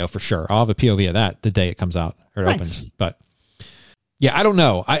that video for sure, I'll have a POV of that the day it comes out or it opens. But yeah, I don't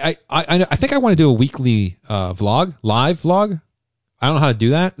know. I think I want to do a weekly live vlog. I don't know how to do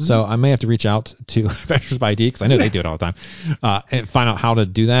that, so I may have to reach out to Adventures by D because I know they do it all the time, and find out how to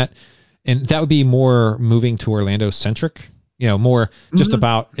do that. And that would be more moving to Orlando centric, more just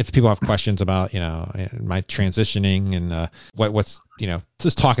about if people have questions about, my transitioning and what's,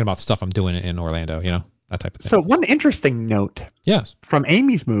 just talking about stuff I'm doing in Orlando, that type of thing. So one interesting note from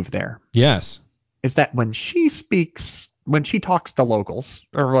Amy's move there is that when she talks to locals,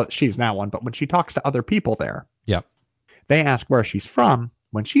 or well, she's now one, but when she talks to other people there, they ask where she's from.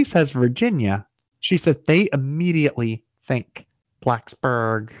 When she says Virginia, she says they immediately think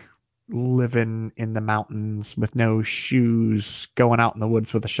Blacksburg, living in the mountains with no shoes, going out in the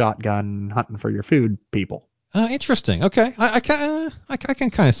woods with a shotgun, hunting for your food people. Interesting. Okay. I can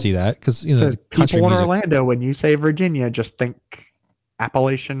kind of see that because, the country people in music. Orlando, when you say Virginia, just think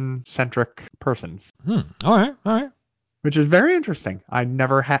Appalachian-centric persons. All right. Which is very interesting. I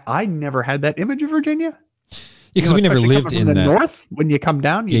never had that image of Virginia. Yeah, because we never lived in the that. north. When you come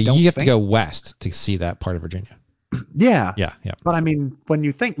down, you have to go west to see that part of Virginia. Yeah. But I mean,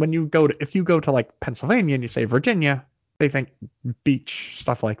 if you go to like Pennsylvania and you say Virginia, they think beach,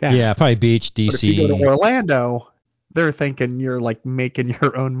 stuff like that. Yeah, probably beach, DC. But if you go to Orlando, they're thinking you're like making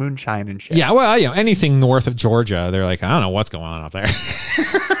your own moonshine and shit. Yeah, well, anything north of Georgia, they're like, I don't know what's going on up there.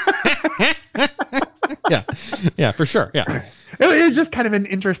 Yeah, for sure. Yeah. It was just kind of an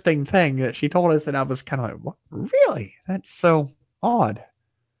interesting thing that she told us, and I was kind of like, what? Really? That's so odd.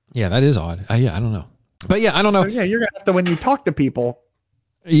 Yeah, that is odd. I don't know. But yeah, I don't know. So yeah, you're going to have to, when you talk to people,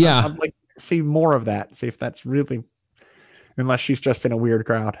 I'd like to see more of that, see if that's really, unless she's just in a weird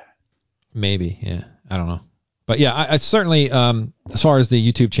crowd. Maybe, yeah. I don't know. But yeah, I certainly, as far as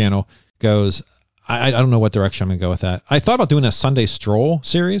the YouTube channel goes, I don't know what direction I'm going to go with that. I thought about doing a Sunday stroll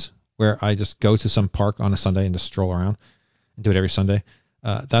series where I just go to some park on a Sunday and just stroll around and do it every Sunday.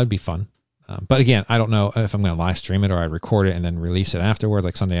 That would be fun. But again, I don't know if I'm going to live stream it or I record it and then release it afterward,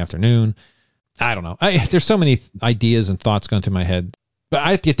 like Sunday afternoon. I don't know. There's so many ideas and thoughts going through my head, but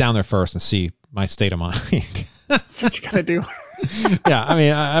I have to get down there first and see my state of mind. That's what you got to do. Yeah. I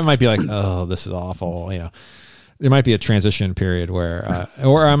mean, I might be like, oh, this is awful. There might be a transition period where,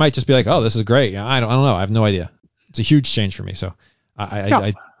 or I might just be like, oh, this is great. I don't know. I have no idea. It's a huge change for me. So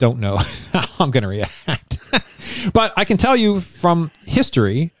I don't know how I'm going to react. But I can tell you from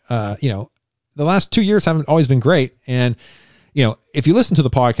history, the last 2 years haven't always been great. And, if you listen to the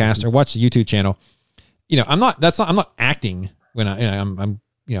podcast or watch the YouTube channel, I'm not acting when I'm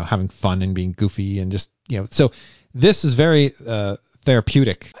having fun and being goofy and just, so this is very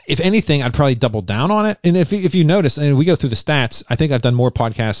therapeutic. If anything, I'd probably double down on it. And if you notice, and we go through the stats, I think I've done more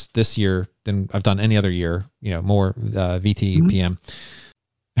podcasts this year than I've done any other year, more VTPM.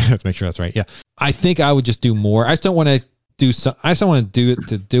 Let's make sure that's right. Yeah. I think I would just do more. I just don't want to do it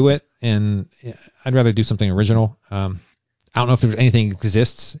to do it. And I'd rather do something original. I don't know if there's anything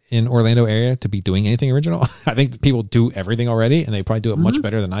exists in Orlando area to be doing anything original. I think people do everything already and they probably do it much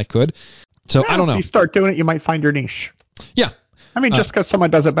better than I could. So I don't know. If you start doing it, you might find your niche. Yeah. I mean, just because someone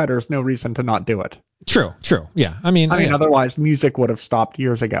does it better is no reason to not do it. True. Yeah. I mean, otherwise music would have stopped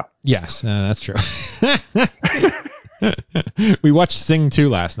years ago. Yes, that's true. We watched Sing 2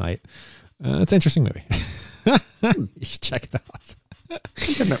 last night. It's an interesting movie. You should check it out.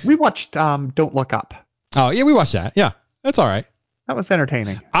 We watched Don't Look Up. Oh, yeah, we watched that. Yeah, that's all right. That was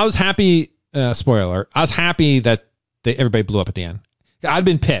entertaining. I was happy, spoiler, I was happy that everybody blew up at the end. I'd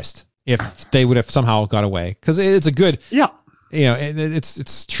been pissed if they would have somehow got away. Because it's a good... Yeah.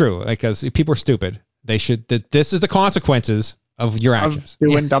 It's true. Because if people are stupid, they should... This is the consequences of your actions. Of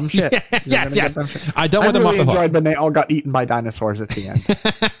doing dumb shit. Yes. I don't want them off the hook. I enjoyed when they all got eaten by dinosaurs at the end.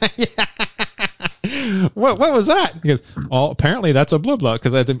 Yeah. What was that? Because, apparently that's a blub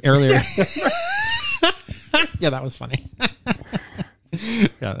because I did earlier. Yeah, that was funny.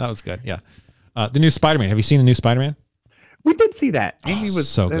 Yeah, that was good. Yeah. The new Spider-Man. Have you seen the new Spider-Man? We did see that. Amy was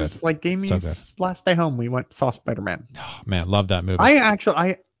so good. It was like Amy's last day home. We went and saw Spider-Man. Oh, man, love that movie.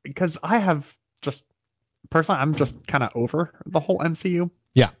 Because I have just personally, I'm just kind of over the whole MCU.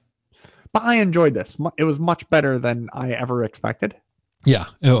 Yeah. But I enjoyed this. It was much better than I ever expected. Yeah.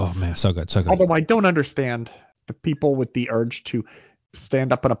 Oh man, so good. Although I don't understand the people with the urge to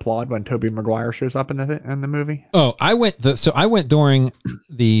stand up and applaud when Tobey Maguire shows up in the movie. Oh, I went during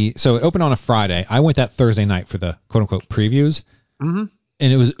so it opened on a Friday. I went that Thursday night for the quote unquote previews. Mm-hmm.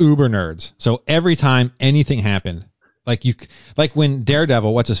 And it was uber nerds. So every time anything happened, like when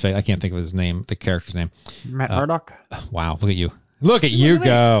Daredevil, what's his face? I can't think of his name, the character's name. Matt Murdock. Wow, look at you. Look at you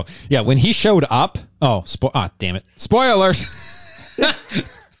go. Yeah, when he showed up, damn it. Spoilers.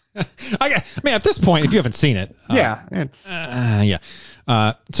 At this point, if you haven't seen it.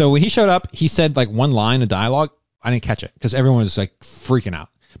 So when he showed up, he said like one line of dialogue. I didn't catch it because everyone was like freaking out.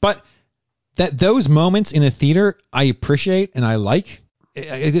 But those moments in a theater, I appreciate and I like.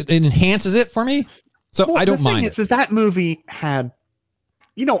 It enhances it for me. So I don't mind. The thing is that movie had,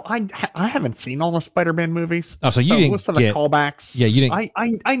 I haven't seen all the Spider-Man movies. Oh, so you didn't most of the callbacks. Yeah, you didn't.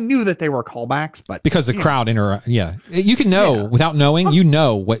 I knew that they were callbacks, but because the crowd you can know without knowing,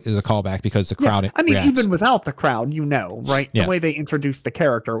 what is a callback because the crowd. I mean, reacts. Even without the crowd, right? Yeah. The way they introduced the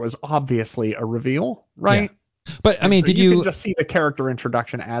character was obviously a reveal, right? Yeah. But I mean, so you can just see the character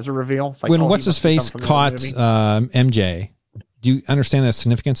introduction as a reveal? It's like, when what's his face caught MJ? Do you understand the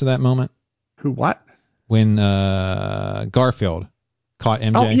significance of that moment? Who? What? When Garfield caught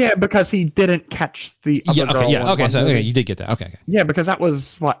MJ. Oh yeah, because he didn't catch the other girl. Okay, you did get that. Okay. Yeah, because that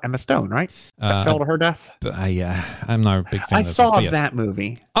was Emma Stone, right? That fell to her death. I'm not a big fan. I saw that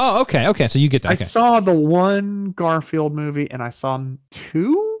movie. Oh, okay, so you get that. Okay. I saw the one Garfield movie, and I saw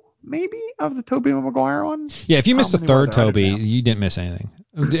 2 maybe of the Tobey Maguire one. Yeah, if you missed the third Tobey, you didn't miss anything.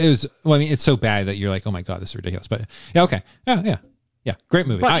 It was it's so bad that you're like, oh my god, this is ridiculous. But yeah, okay, yeah, great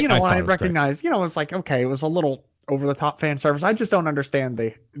movie. But I recognize, it's like, okay, it was a little over the top fan service. I just don't understand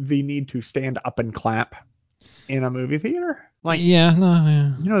the need to stand up and clap in a movie theater. Like,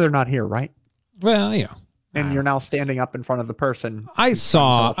 they're not here, right? Well, and you're now standing up in front of the person. I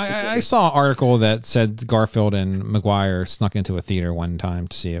saw an article that said Garfield and Maguire snuck into a theater one time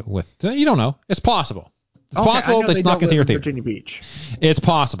to see it with. You don't know. It's possible. It's possible they snuck into your theater. Virginia Beach. It's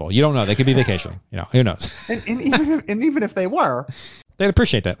possible. You don't know. They could be vacationing. Who knows? and even if they were, they'd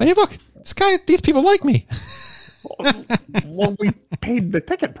appreciate that. Hey, look, these people like me. Well, we paid the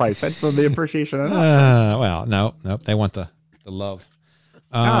ticket price. That's the appreciation of that. Nope. They want the love.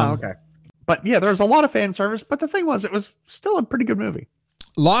 Okay. But yeah, there's a lot of fan service. But the thing was, it was still a pretty good movie.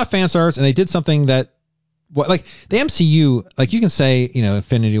 A lot of fan service, and they did something that, the MCU, like you can say,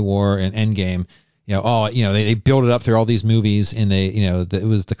 Infinity War and Endgame, they build it up through all these movies, and they, it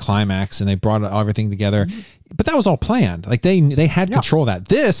was the climax, and they brought everything together. Mm-hmm. But that was all planned. Like they had control of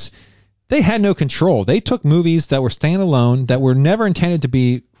that. They had no control. They took movies that were standalone, that were never intended to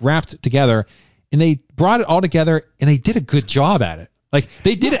be wrapped together, and they brought it all together, and they did a good job at it. Like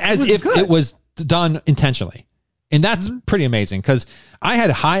they did it as if it was done intentionally. And that's pretty amazing, because I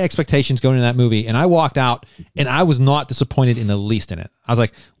had high expectations going into that movie, and I walked out and I was not disappointed in the least in it. I was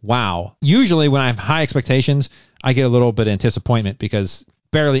like, wow. Usually when I have high expectations, I get a little bit of disappointment because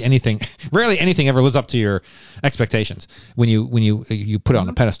rarely anything ever lives up to your expectations when you put it on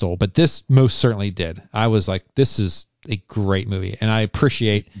a pedestal. But this most certainly did. I was like, this is a great movie, and I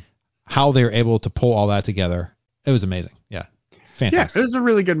appreciate how they were able to pull all that together. It was amazing. Yeah. Fantastic. Yeah, it was a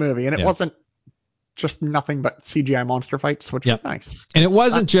really good movie, and it wasn't just nothing but CGI monster fights, which was nice. And it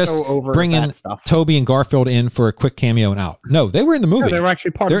wasn't just bringing Tobey and Garfield in for a quick cameo and out. No, they were in the movie. No, they were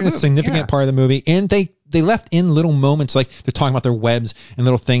actually part of the movie. They're in a significant part of the movie, and they left in little moments, like they're talking about their webs and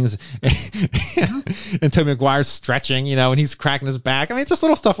little things, and Tobey Maguire's stretching, and he's cracking his back. I mean, just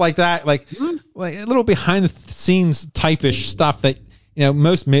little stuff like that, like a little behind the scenes type-ish stuff that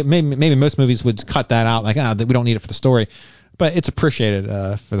maybe most movies would cut that out, like we don't need it for the story. But it's appreciated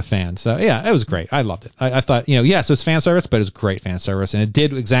for the fans. So, yeah, it was great. I loved it. I thought, so it's fan service, but it was great fan service. And it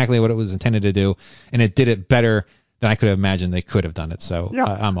did exactly what it was intended to do. And it did it better than I could have imagined they could have done it. So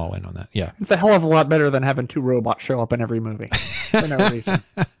I'm all in on that. Yeah. It's a hell of a lot better than having 2 robots show up in every movie for no reason.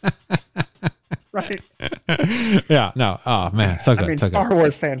 Right? Yeah. No. Oh, man. So good. I mean, Star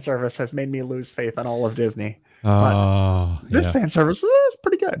Wars fan service has made me lose faith in all of Disney. Oh, this fan service was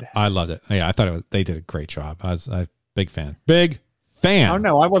pretty good. I loved it. Yeah, I thought they did a great job. I was big fan. Big fan. Oh,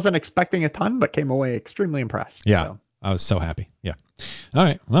 no, I wasn't expecting a ton, but came away extremely impressed. Yeah, so. I was so happy. Yeah. All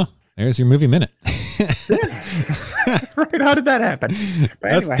right. Well, there's your movie minute. Right. How did that happen?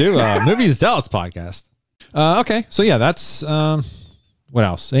 Let's do a Movie Zealots podcast. Okay. So, yeah, that's What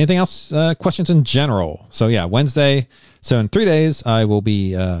else? Anything else? Questions in general. So yeah, Wednesday. So in 3 days, I will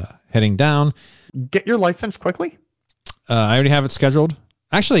be heading down. Get your license quickly? I already have it scheduled.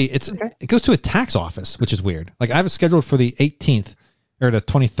 Actually, it goes to a tax office, which is weird. Like I have it scheduled for the 18th or the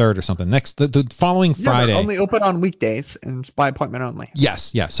 23rd or something. The following Friday. They're only open on weekdays and it's by appointment only.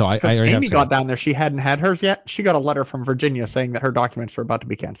 Yes. So I already Amy got down there. She hadn't had hers yet. She got a letter from Virginia saying that her documents were about to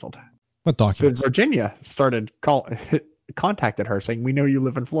be canceled. What documents? Because Virginia contacted her saying, we know you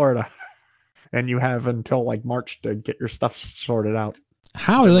live in Florida and you have until like March to get your stuff sorted out.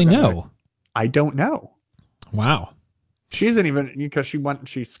 How do they know? I don't know. Wow. She isn't even, because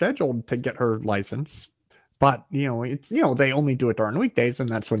she's scheduled to get her license, but they only do it during weekdays and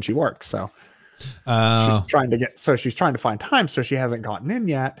that's when she works. So she's trying to find time. So she hasn't gotten in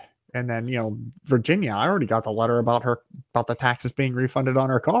yet. And then, Virginia, I already got the letter about the taxes being refunded on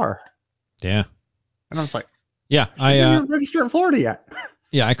her car. Yeah. And I was like, yeah, I didn't register in Florida yet.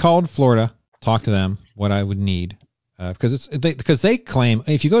 Yeah, I called Florida, talked to them what I would need, because they claim,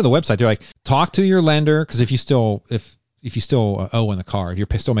 if you go to the website, they're like, talk to your lender, because if you still owe on the car, if you're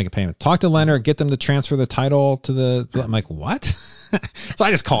still making a payment, talk to the lender, get them to transfer the title to the. I'm like, what? So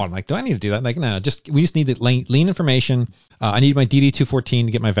I just called. I'm like, do I need to do that? I'm like, no, we just need the lien information. I need my DD-214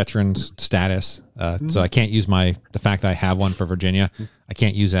 to get my veteran's status. So I can't use the fact that I have one for Virginia. I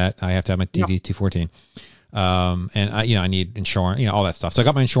can't use that. I have to have my DD-214. And I need insurance, all that stuff. So I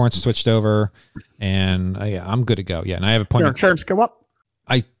got my insurance switched over, and I'm good to go. Yeah, and I have appointments. Your insurance go up?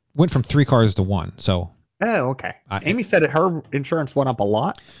 I went from 3 cars to 1. So. Oh, okay. Amy said her insurance went up a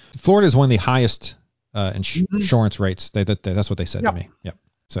lot. Florida is one of the highest insurance rates. That's what they said to me. Yep.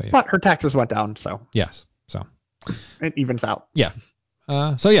 So yeah. But her taxes went down, so. Yes. So. It evens out. Yeah.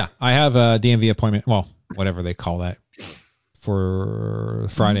 So yeah, I have a DMV appointment. Well, whatever they call that, for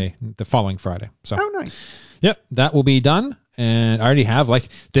Friday, the following Friday. So. Oh, nice. Yep, that will be done, and I already have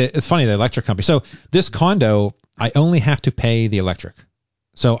it's funny, the electric company. So this condo, I only have to pay the electric.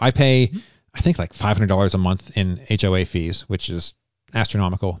 So I pay. I think like $500 a month in HOA fees, which is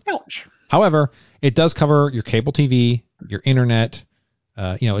astronomical. Ouch. However, it does cover your cable TV, your internet.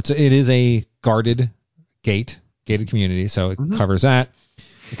 It is a gated community, so it covers that.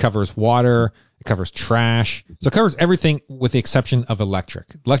 It covers water. It covers trash. So it covers everything with the exception of electric.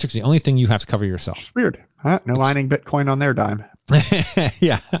 Electric's the only thing you have to cover yourself. It's weird. No lining Bitcoin on their dime.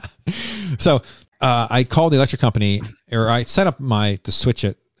 Yeah. So I called the electric company, or I set up to switch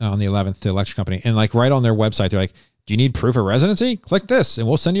it on the 11th to the electric company, and like right on their website, they're like, do you need proof of residency? Click this and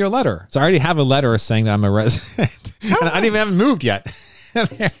we'll send you a letter. So I already have a letter saying that I'm a resident. And I didn't even move yet.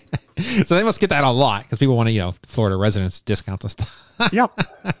 So they must get that a lot because people want to, Florida residents discounts and stuff. Yep.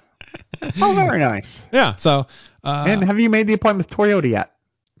 Oh, very nice. Yeah. So, and have you made the appointment with Toyota yet?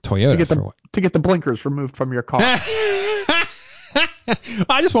 Toyota to get the blinkers removed from your car. I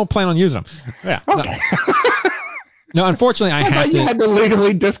just won't plan on using them. Yeah. Okay. No, unfortunately, I have to. You had to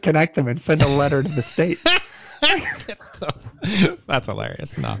legally disconnect them and send a letter to the state. That's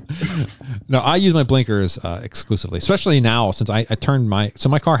hilarious. No, I use my blinkers exclusively, especially now since I turned my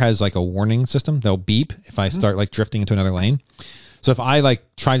car has like a warning system. They'll beep if I start like drifting into another lane. So if I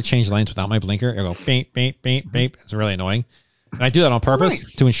like try to change lanes without my blinker, it'll go beep, beep, beep, beep. It's really annoying. And I do that on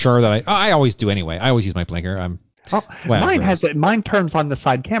purpose to ensure that I always do anyway. I always use my blinker. Mine turns on the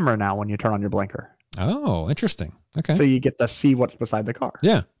side camera now when you turn on your blinker. Oh, interesting. Okay. So you get to see what's beside the car.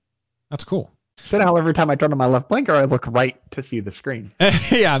 Yeah, that's cool. So now every time I turn on my left blinker, I look right to see the screen.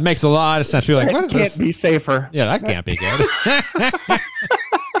 Yeah, it makes a lot of sense. You're like, what can't be safer. Yeah, that can't be good.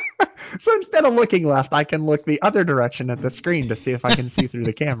 So instead of looking left, I can look the other direction at the screen to see if I can see through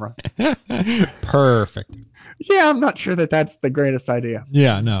the camera. Perfect. Yeah, I'm not sure that's the greatest idea.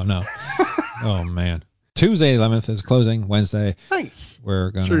 Yeah, no. Oh, man. Tuesday 11th is closing. Wednesday. Nice.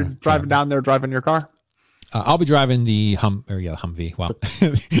 We're going to. So you're driving down there, driving your car? I'll be driving the Humvee. Wow.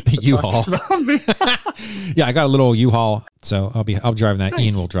 The U-Haul. The Humvee. Yeah, I got a little U-Haul, so I'll be driving that. Nice.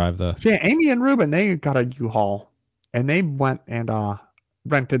 Ian will drive the. So yeah, Amy and Ruben, they got a U-Haul, and they went and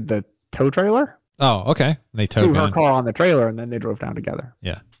rented the tow trailer. Oh, okay. They towed her car on the trailer, and then they drove down together.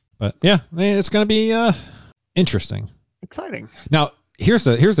 Yeah, but yeah, it's going to be interesting. Exciting. Now, here's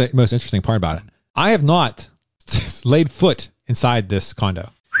the most interesting part about it. I have not laid foot inside this condo.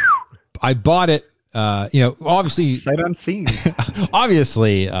 I bought it. Obviously, sight unseen.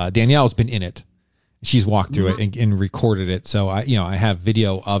 Obviously, Danielle's been in it. She's walked through it and recorded it. So I have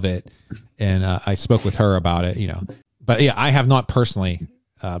video of it, and I spoke with her about it. But yeah, I have not personally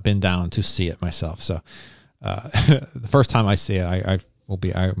been down to see it myself. So the first time I see it, I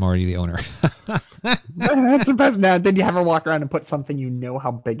I'm already the owner. That's impressive. Now, did you ever walk around and put something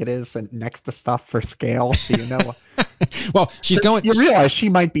how big it is and next to stuff for scale, so you know? Well, she's going. You realize she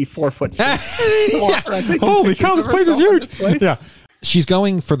might be 4 foot. Yeah. Holy cow, this place is huge. Yeah. She's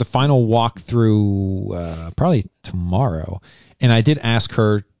going for the final walk through probably tomorrow, and I did ask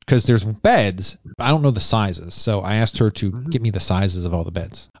her because there's beds, but I don't know the sizes, so I asked her to get me the sizes of all the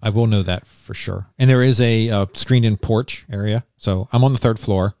beds. I will know that for sure. And there is a screened-in porch area, so I'm on the 3rd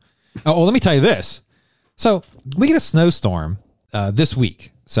floor. Oh, let me tell you this. So we get a snowstorm this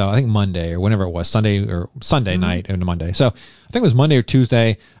week. So I think Monday or whenever it was, Sunday night into Monday. So I think it was Monday or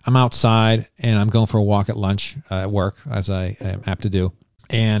Tuesday. I'm outside and I'm going for a walk at lunch at work, as I am apt to do.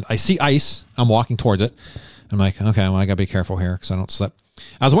 And I see ice. I'm walking towards it. I'm like, okay, well, I got to be careful here because I don't slip.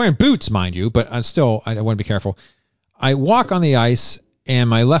 I was wearing boots, mind you, but I want to be careful. I walk on the ice and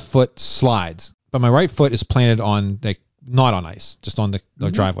my left foot slides, but my right foot is planted on, not on ice, just on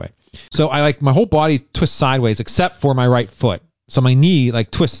the driveway. So my whole body twists sideways except for my right foot. So my knee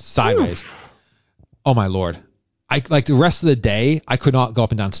twists sideways. Oof. Oh my Lord. The rest of the day, I could not go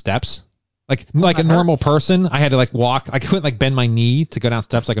up and down steps. Like a normal person, I had to walk. I couldn't bend my knee to go down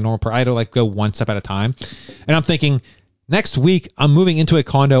steps like a normal person. I had to go one step at a time. And I'm thinking, next week, I'm moving into a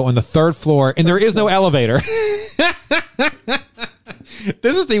condo on the 3rd floor and there is no elevator.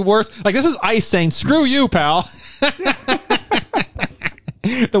 This is the worst. This is ice saying, screw you, pal.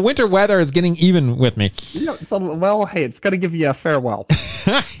 The winter weather is getting even with me. Yeah, well, hey, it's going to give you a farewell.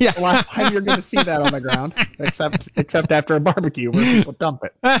 Yeah. The last time you're going to see that on the ground, except after a barbecue where people dump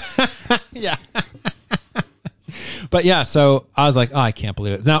it. Yeah. But yeah, so I was like, oh, I can't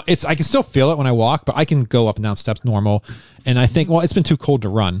believe it. Now I can still feel it when I walk, but I can go up and down steps normal. And I think, well, it's been too cold to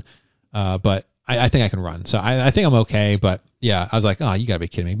run, but I think I can run. So I think I'm okay. But yeah, I was like, oh, you gotta be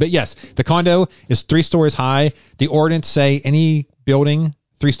kidding me. But yes, the condo is 3 stories high. The ordinance say any building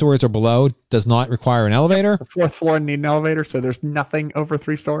 3 stories or below does not require an elevator. The 4th floor need an elevator, so there's nothing over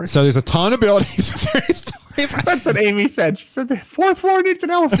 3 stories. So there's a ton of buildings with 3 stories. That's what Amy said. She said the 4th floor needs an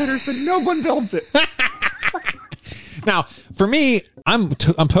elevator, so no one builds it. Now, for me, I'm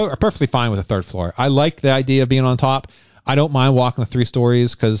perfectly fine with the 3rd floor. I like the idea of being on top. I don't mind walking the 3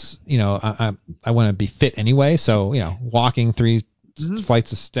 stories because, I want to be fit anyway. So, walking 3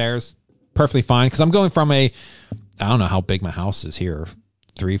 flights of stairs, perfectly fine. Because I'm going from I don't know how big my house is here,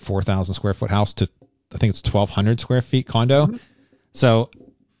 4,000 square foot house to, I think it's 1,200 square feet condo. Mm-hmm. So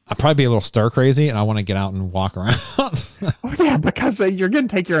I'll probably be a little stir crazy and I want to get out and walk around. Oh, yeah, because you're going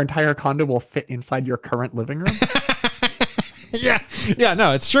to take your entire condo will fit inside your current living room. Yeah,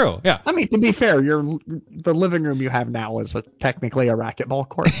 no, it's true. Yeah. I mean, to be fair, the living room you have now is technically a racquetball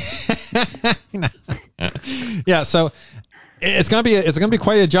court. Yeah, so it's gonna be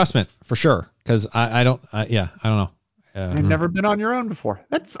quite an adjustment for sure. Because I don't know. I've never been on your own before.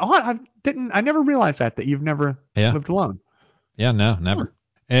 That's odd. I never realized that you've never lived alone. Yeah, no, never.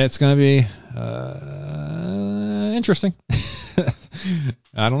 It's gonna be interesting.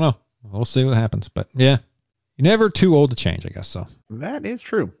 I don't know. We'll see what happens, but yeah. You're never too old to change, I guess. So that is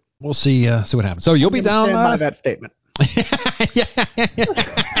true. We'll see what happens. So you'll be down by that statement.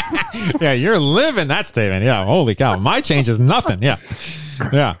 Yeah, you're living that statement. Yeah, holy cow. My change is nothing. Yeah.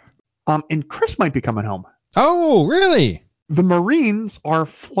 And Chris might be coming home. Oh, really? The Marines are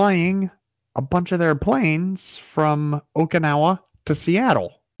flying a bunch of their planes from Okinawa to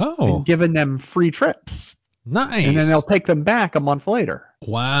Seattle. Oh. And giving them free trips. Nice. And then they'll take them back a month later.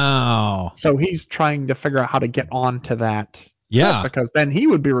 Wow. So he's trying to figure out how to get onto that. Yeah. Because then he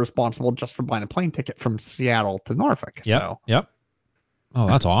would be responsible just for buying a plane ticket from Seattle to Norfolk. Yep. Oh,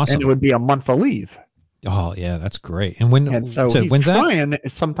 that's awesome. And it would be a month of leave. Oh, yeah, that's great. And so he's when's trying.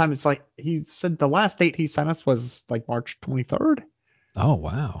 That? Sometimes it's like he said the last date he sent us was March 23rd. Oh,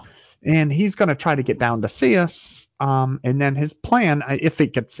 wow. And he's going to try to get down to see us. And then his plan, if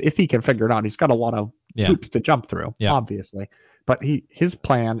he can figure it out, he's got a lot of hoops to jump through, obviously. But his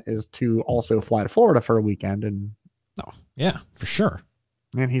plan is to also fly to Florida for a weekend. And oh, yeah, for sure.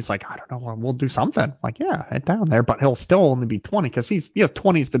 And he's like, I don't know, we'll do something. Like, yeah, head down there. But he'll still only be 20 because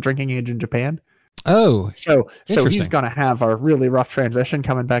 20 is the drinking age in Japan. Oh, so he's going to have a really rough transition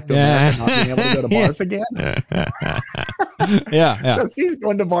coming back to America, not being able to go to bars again. Yeah. Because he's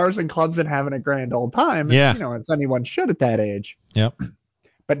going to bars and clubs and having a grand old time. Yeah. As anyone should at that age. Yep.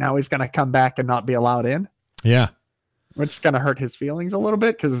 But now he's going to come back and not be allowed in. Yeah. Which is going to hurt his feelings a little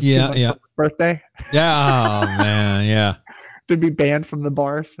bit because it's 2 months from his birthday. Yeah. Oh, man. Yeah. To be banned from the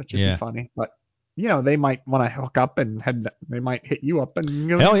bars, which would be funny. But, they might want to hook up and they might hit you up and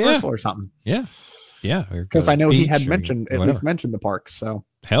go to Universal or something. Yeah. Yeah. Because I know he had mentioned the parks. So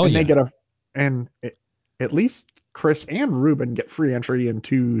hell and yeah. At least Chris and Ruben get free entry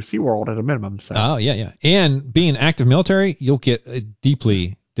into SeaWorld at a minimum. So. Oh, yeah. And being active military, you'll get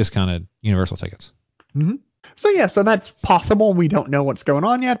deeply discounted Universal tickets. Mm-hmm. So that's possible. We don't know what's going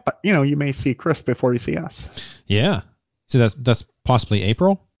on yet, but you may see Chris before you see us. Yeah. So that's possibly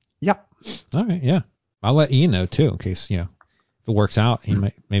April? Yep. All right, yeah. I'll let Ian know too, in case, if it works out,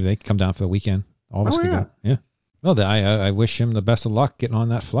 maybe they can come down for the weekend. All of us can go. Yeah. Well, I wish him the best of luck getting on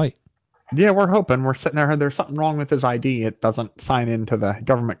that flight. Yeah, we're hoping. We're sitting there. There's something wrong with his ID. It doesn't sign into the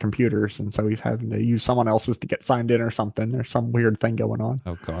government computers, and so he's having to use someone else's to get signed in or something. There's some weird thing going on.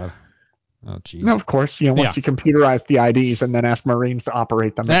 Oh, God. Oh, geez. No, of course. Once you computerize the IDs and then ask Marines to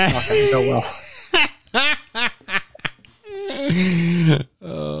operate them, it's not going to go well.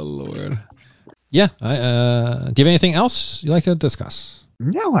 Oh, Lord. Yeah. Do you have anything else you'd like to discuss?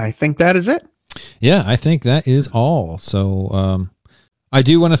 No, I think that is it. Yeah, I think that is all. So I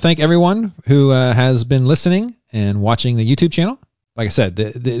do want to thank everyone who has been listening and watching the YouTube channel. Like I said,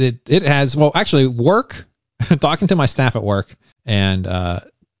 it has, work, talking to my staff at work and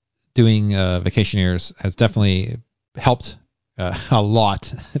doing Vacationeers has definitely helped a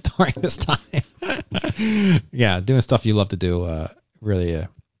lot during this time. Yeah, doing stuff you love to do really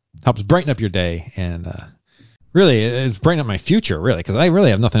helps brighten up your day and really it's brighten up my future, really, because I really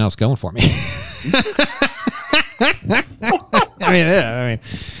have nothing else going for me.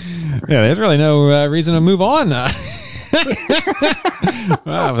 There's really no reason to move on without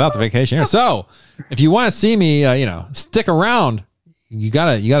the Vacationeer. So, if you want to see me, stick around. You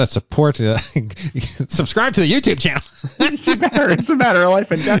gotta support. Subscribe to the YouTube channel. It's a matter of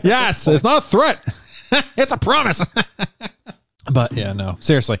life and death. Yes, it's not a threat. It's a promise. But yeah, no,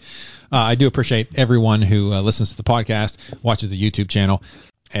 seriously, I do appreciate everyone who listens to the podcast, watches the YouTube channel.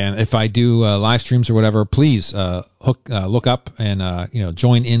 And if I do live streams or whatever, please look up and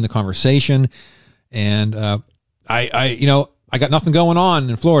join in the conversation. And I got nothing going on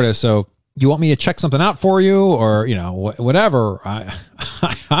in Florida, so you want me to check something out for you, or whatever,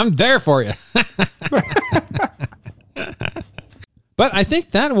 I'm there for you. But I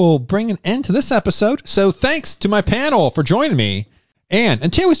think that will bring an end to this episode. So thanks to my panel for joining me. And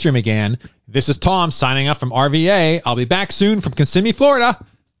until we stream again, this is Tom signing off from RVA. I'll be back soon from Kissimmee, Florida.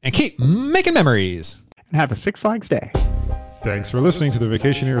 And keep making memories. And have a Six Flags day. Thanks for listening to the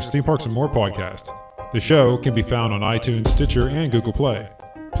Vacationeers Theme Parks and More podcast. The show can be found on iTunes, Stitcher, and Google Play.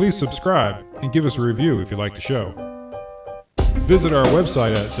 Please subscribe and give us a review if you like the show. Visit our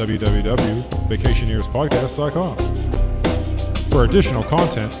website at www.vacationeerspodcast.com. For additional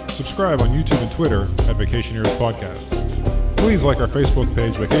content, subscribe on YouTube and Twitter at Vacationeers Podcast. Please like our Facebook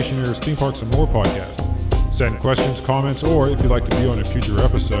page, Vacationeers Theme Parks and More Podcast. Send questions, comments, or if you'd like to be on a future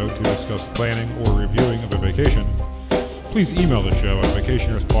episode to discuss planning or reviewing of a vacation, please email the show at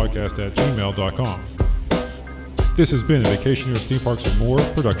vacationeerspodcast@gmail.com. This has been a Vacationeers Theme Parks and More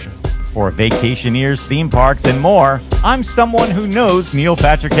production. For Vacationeers Theme Parks and More, I'm someone who knows Neil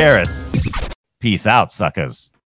Patrick Harris. Peace out, suckers.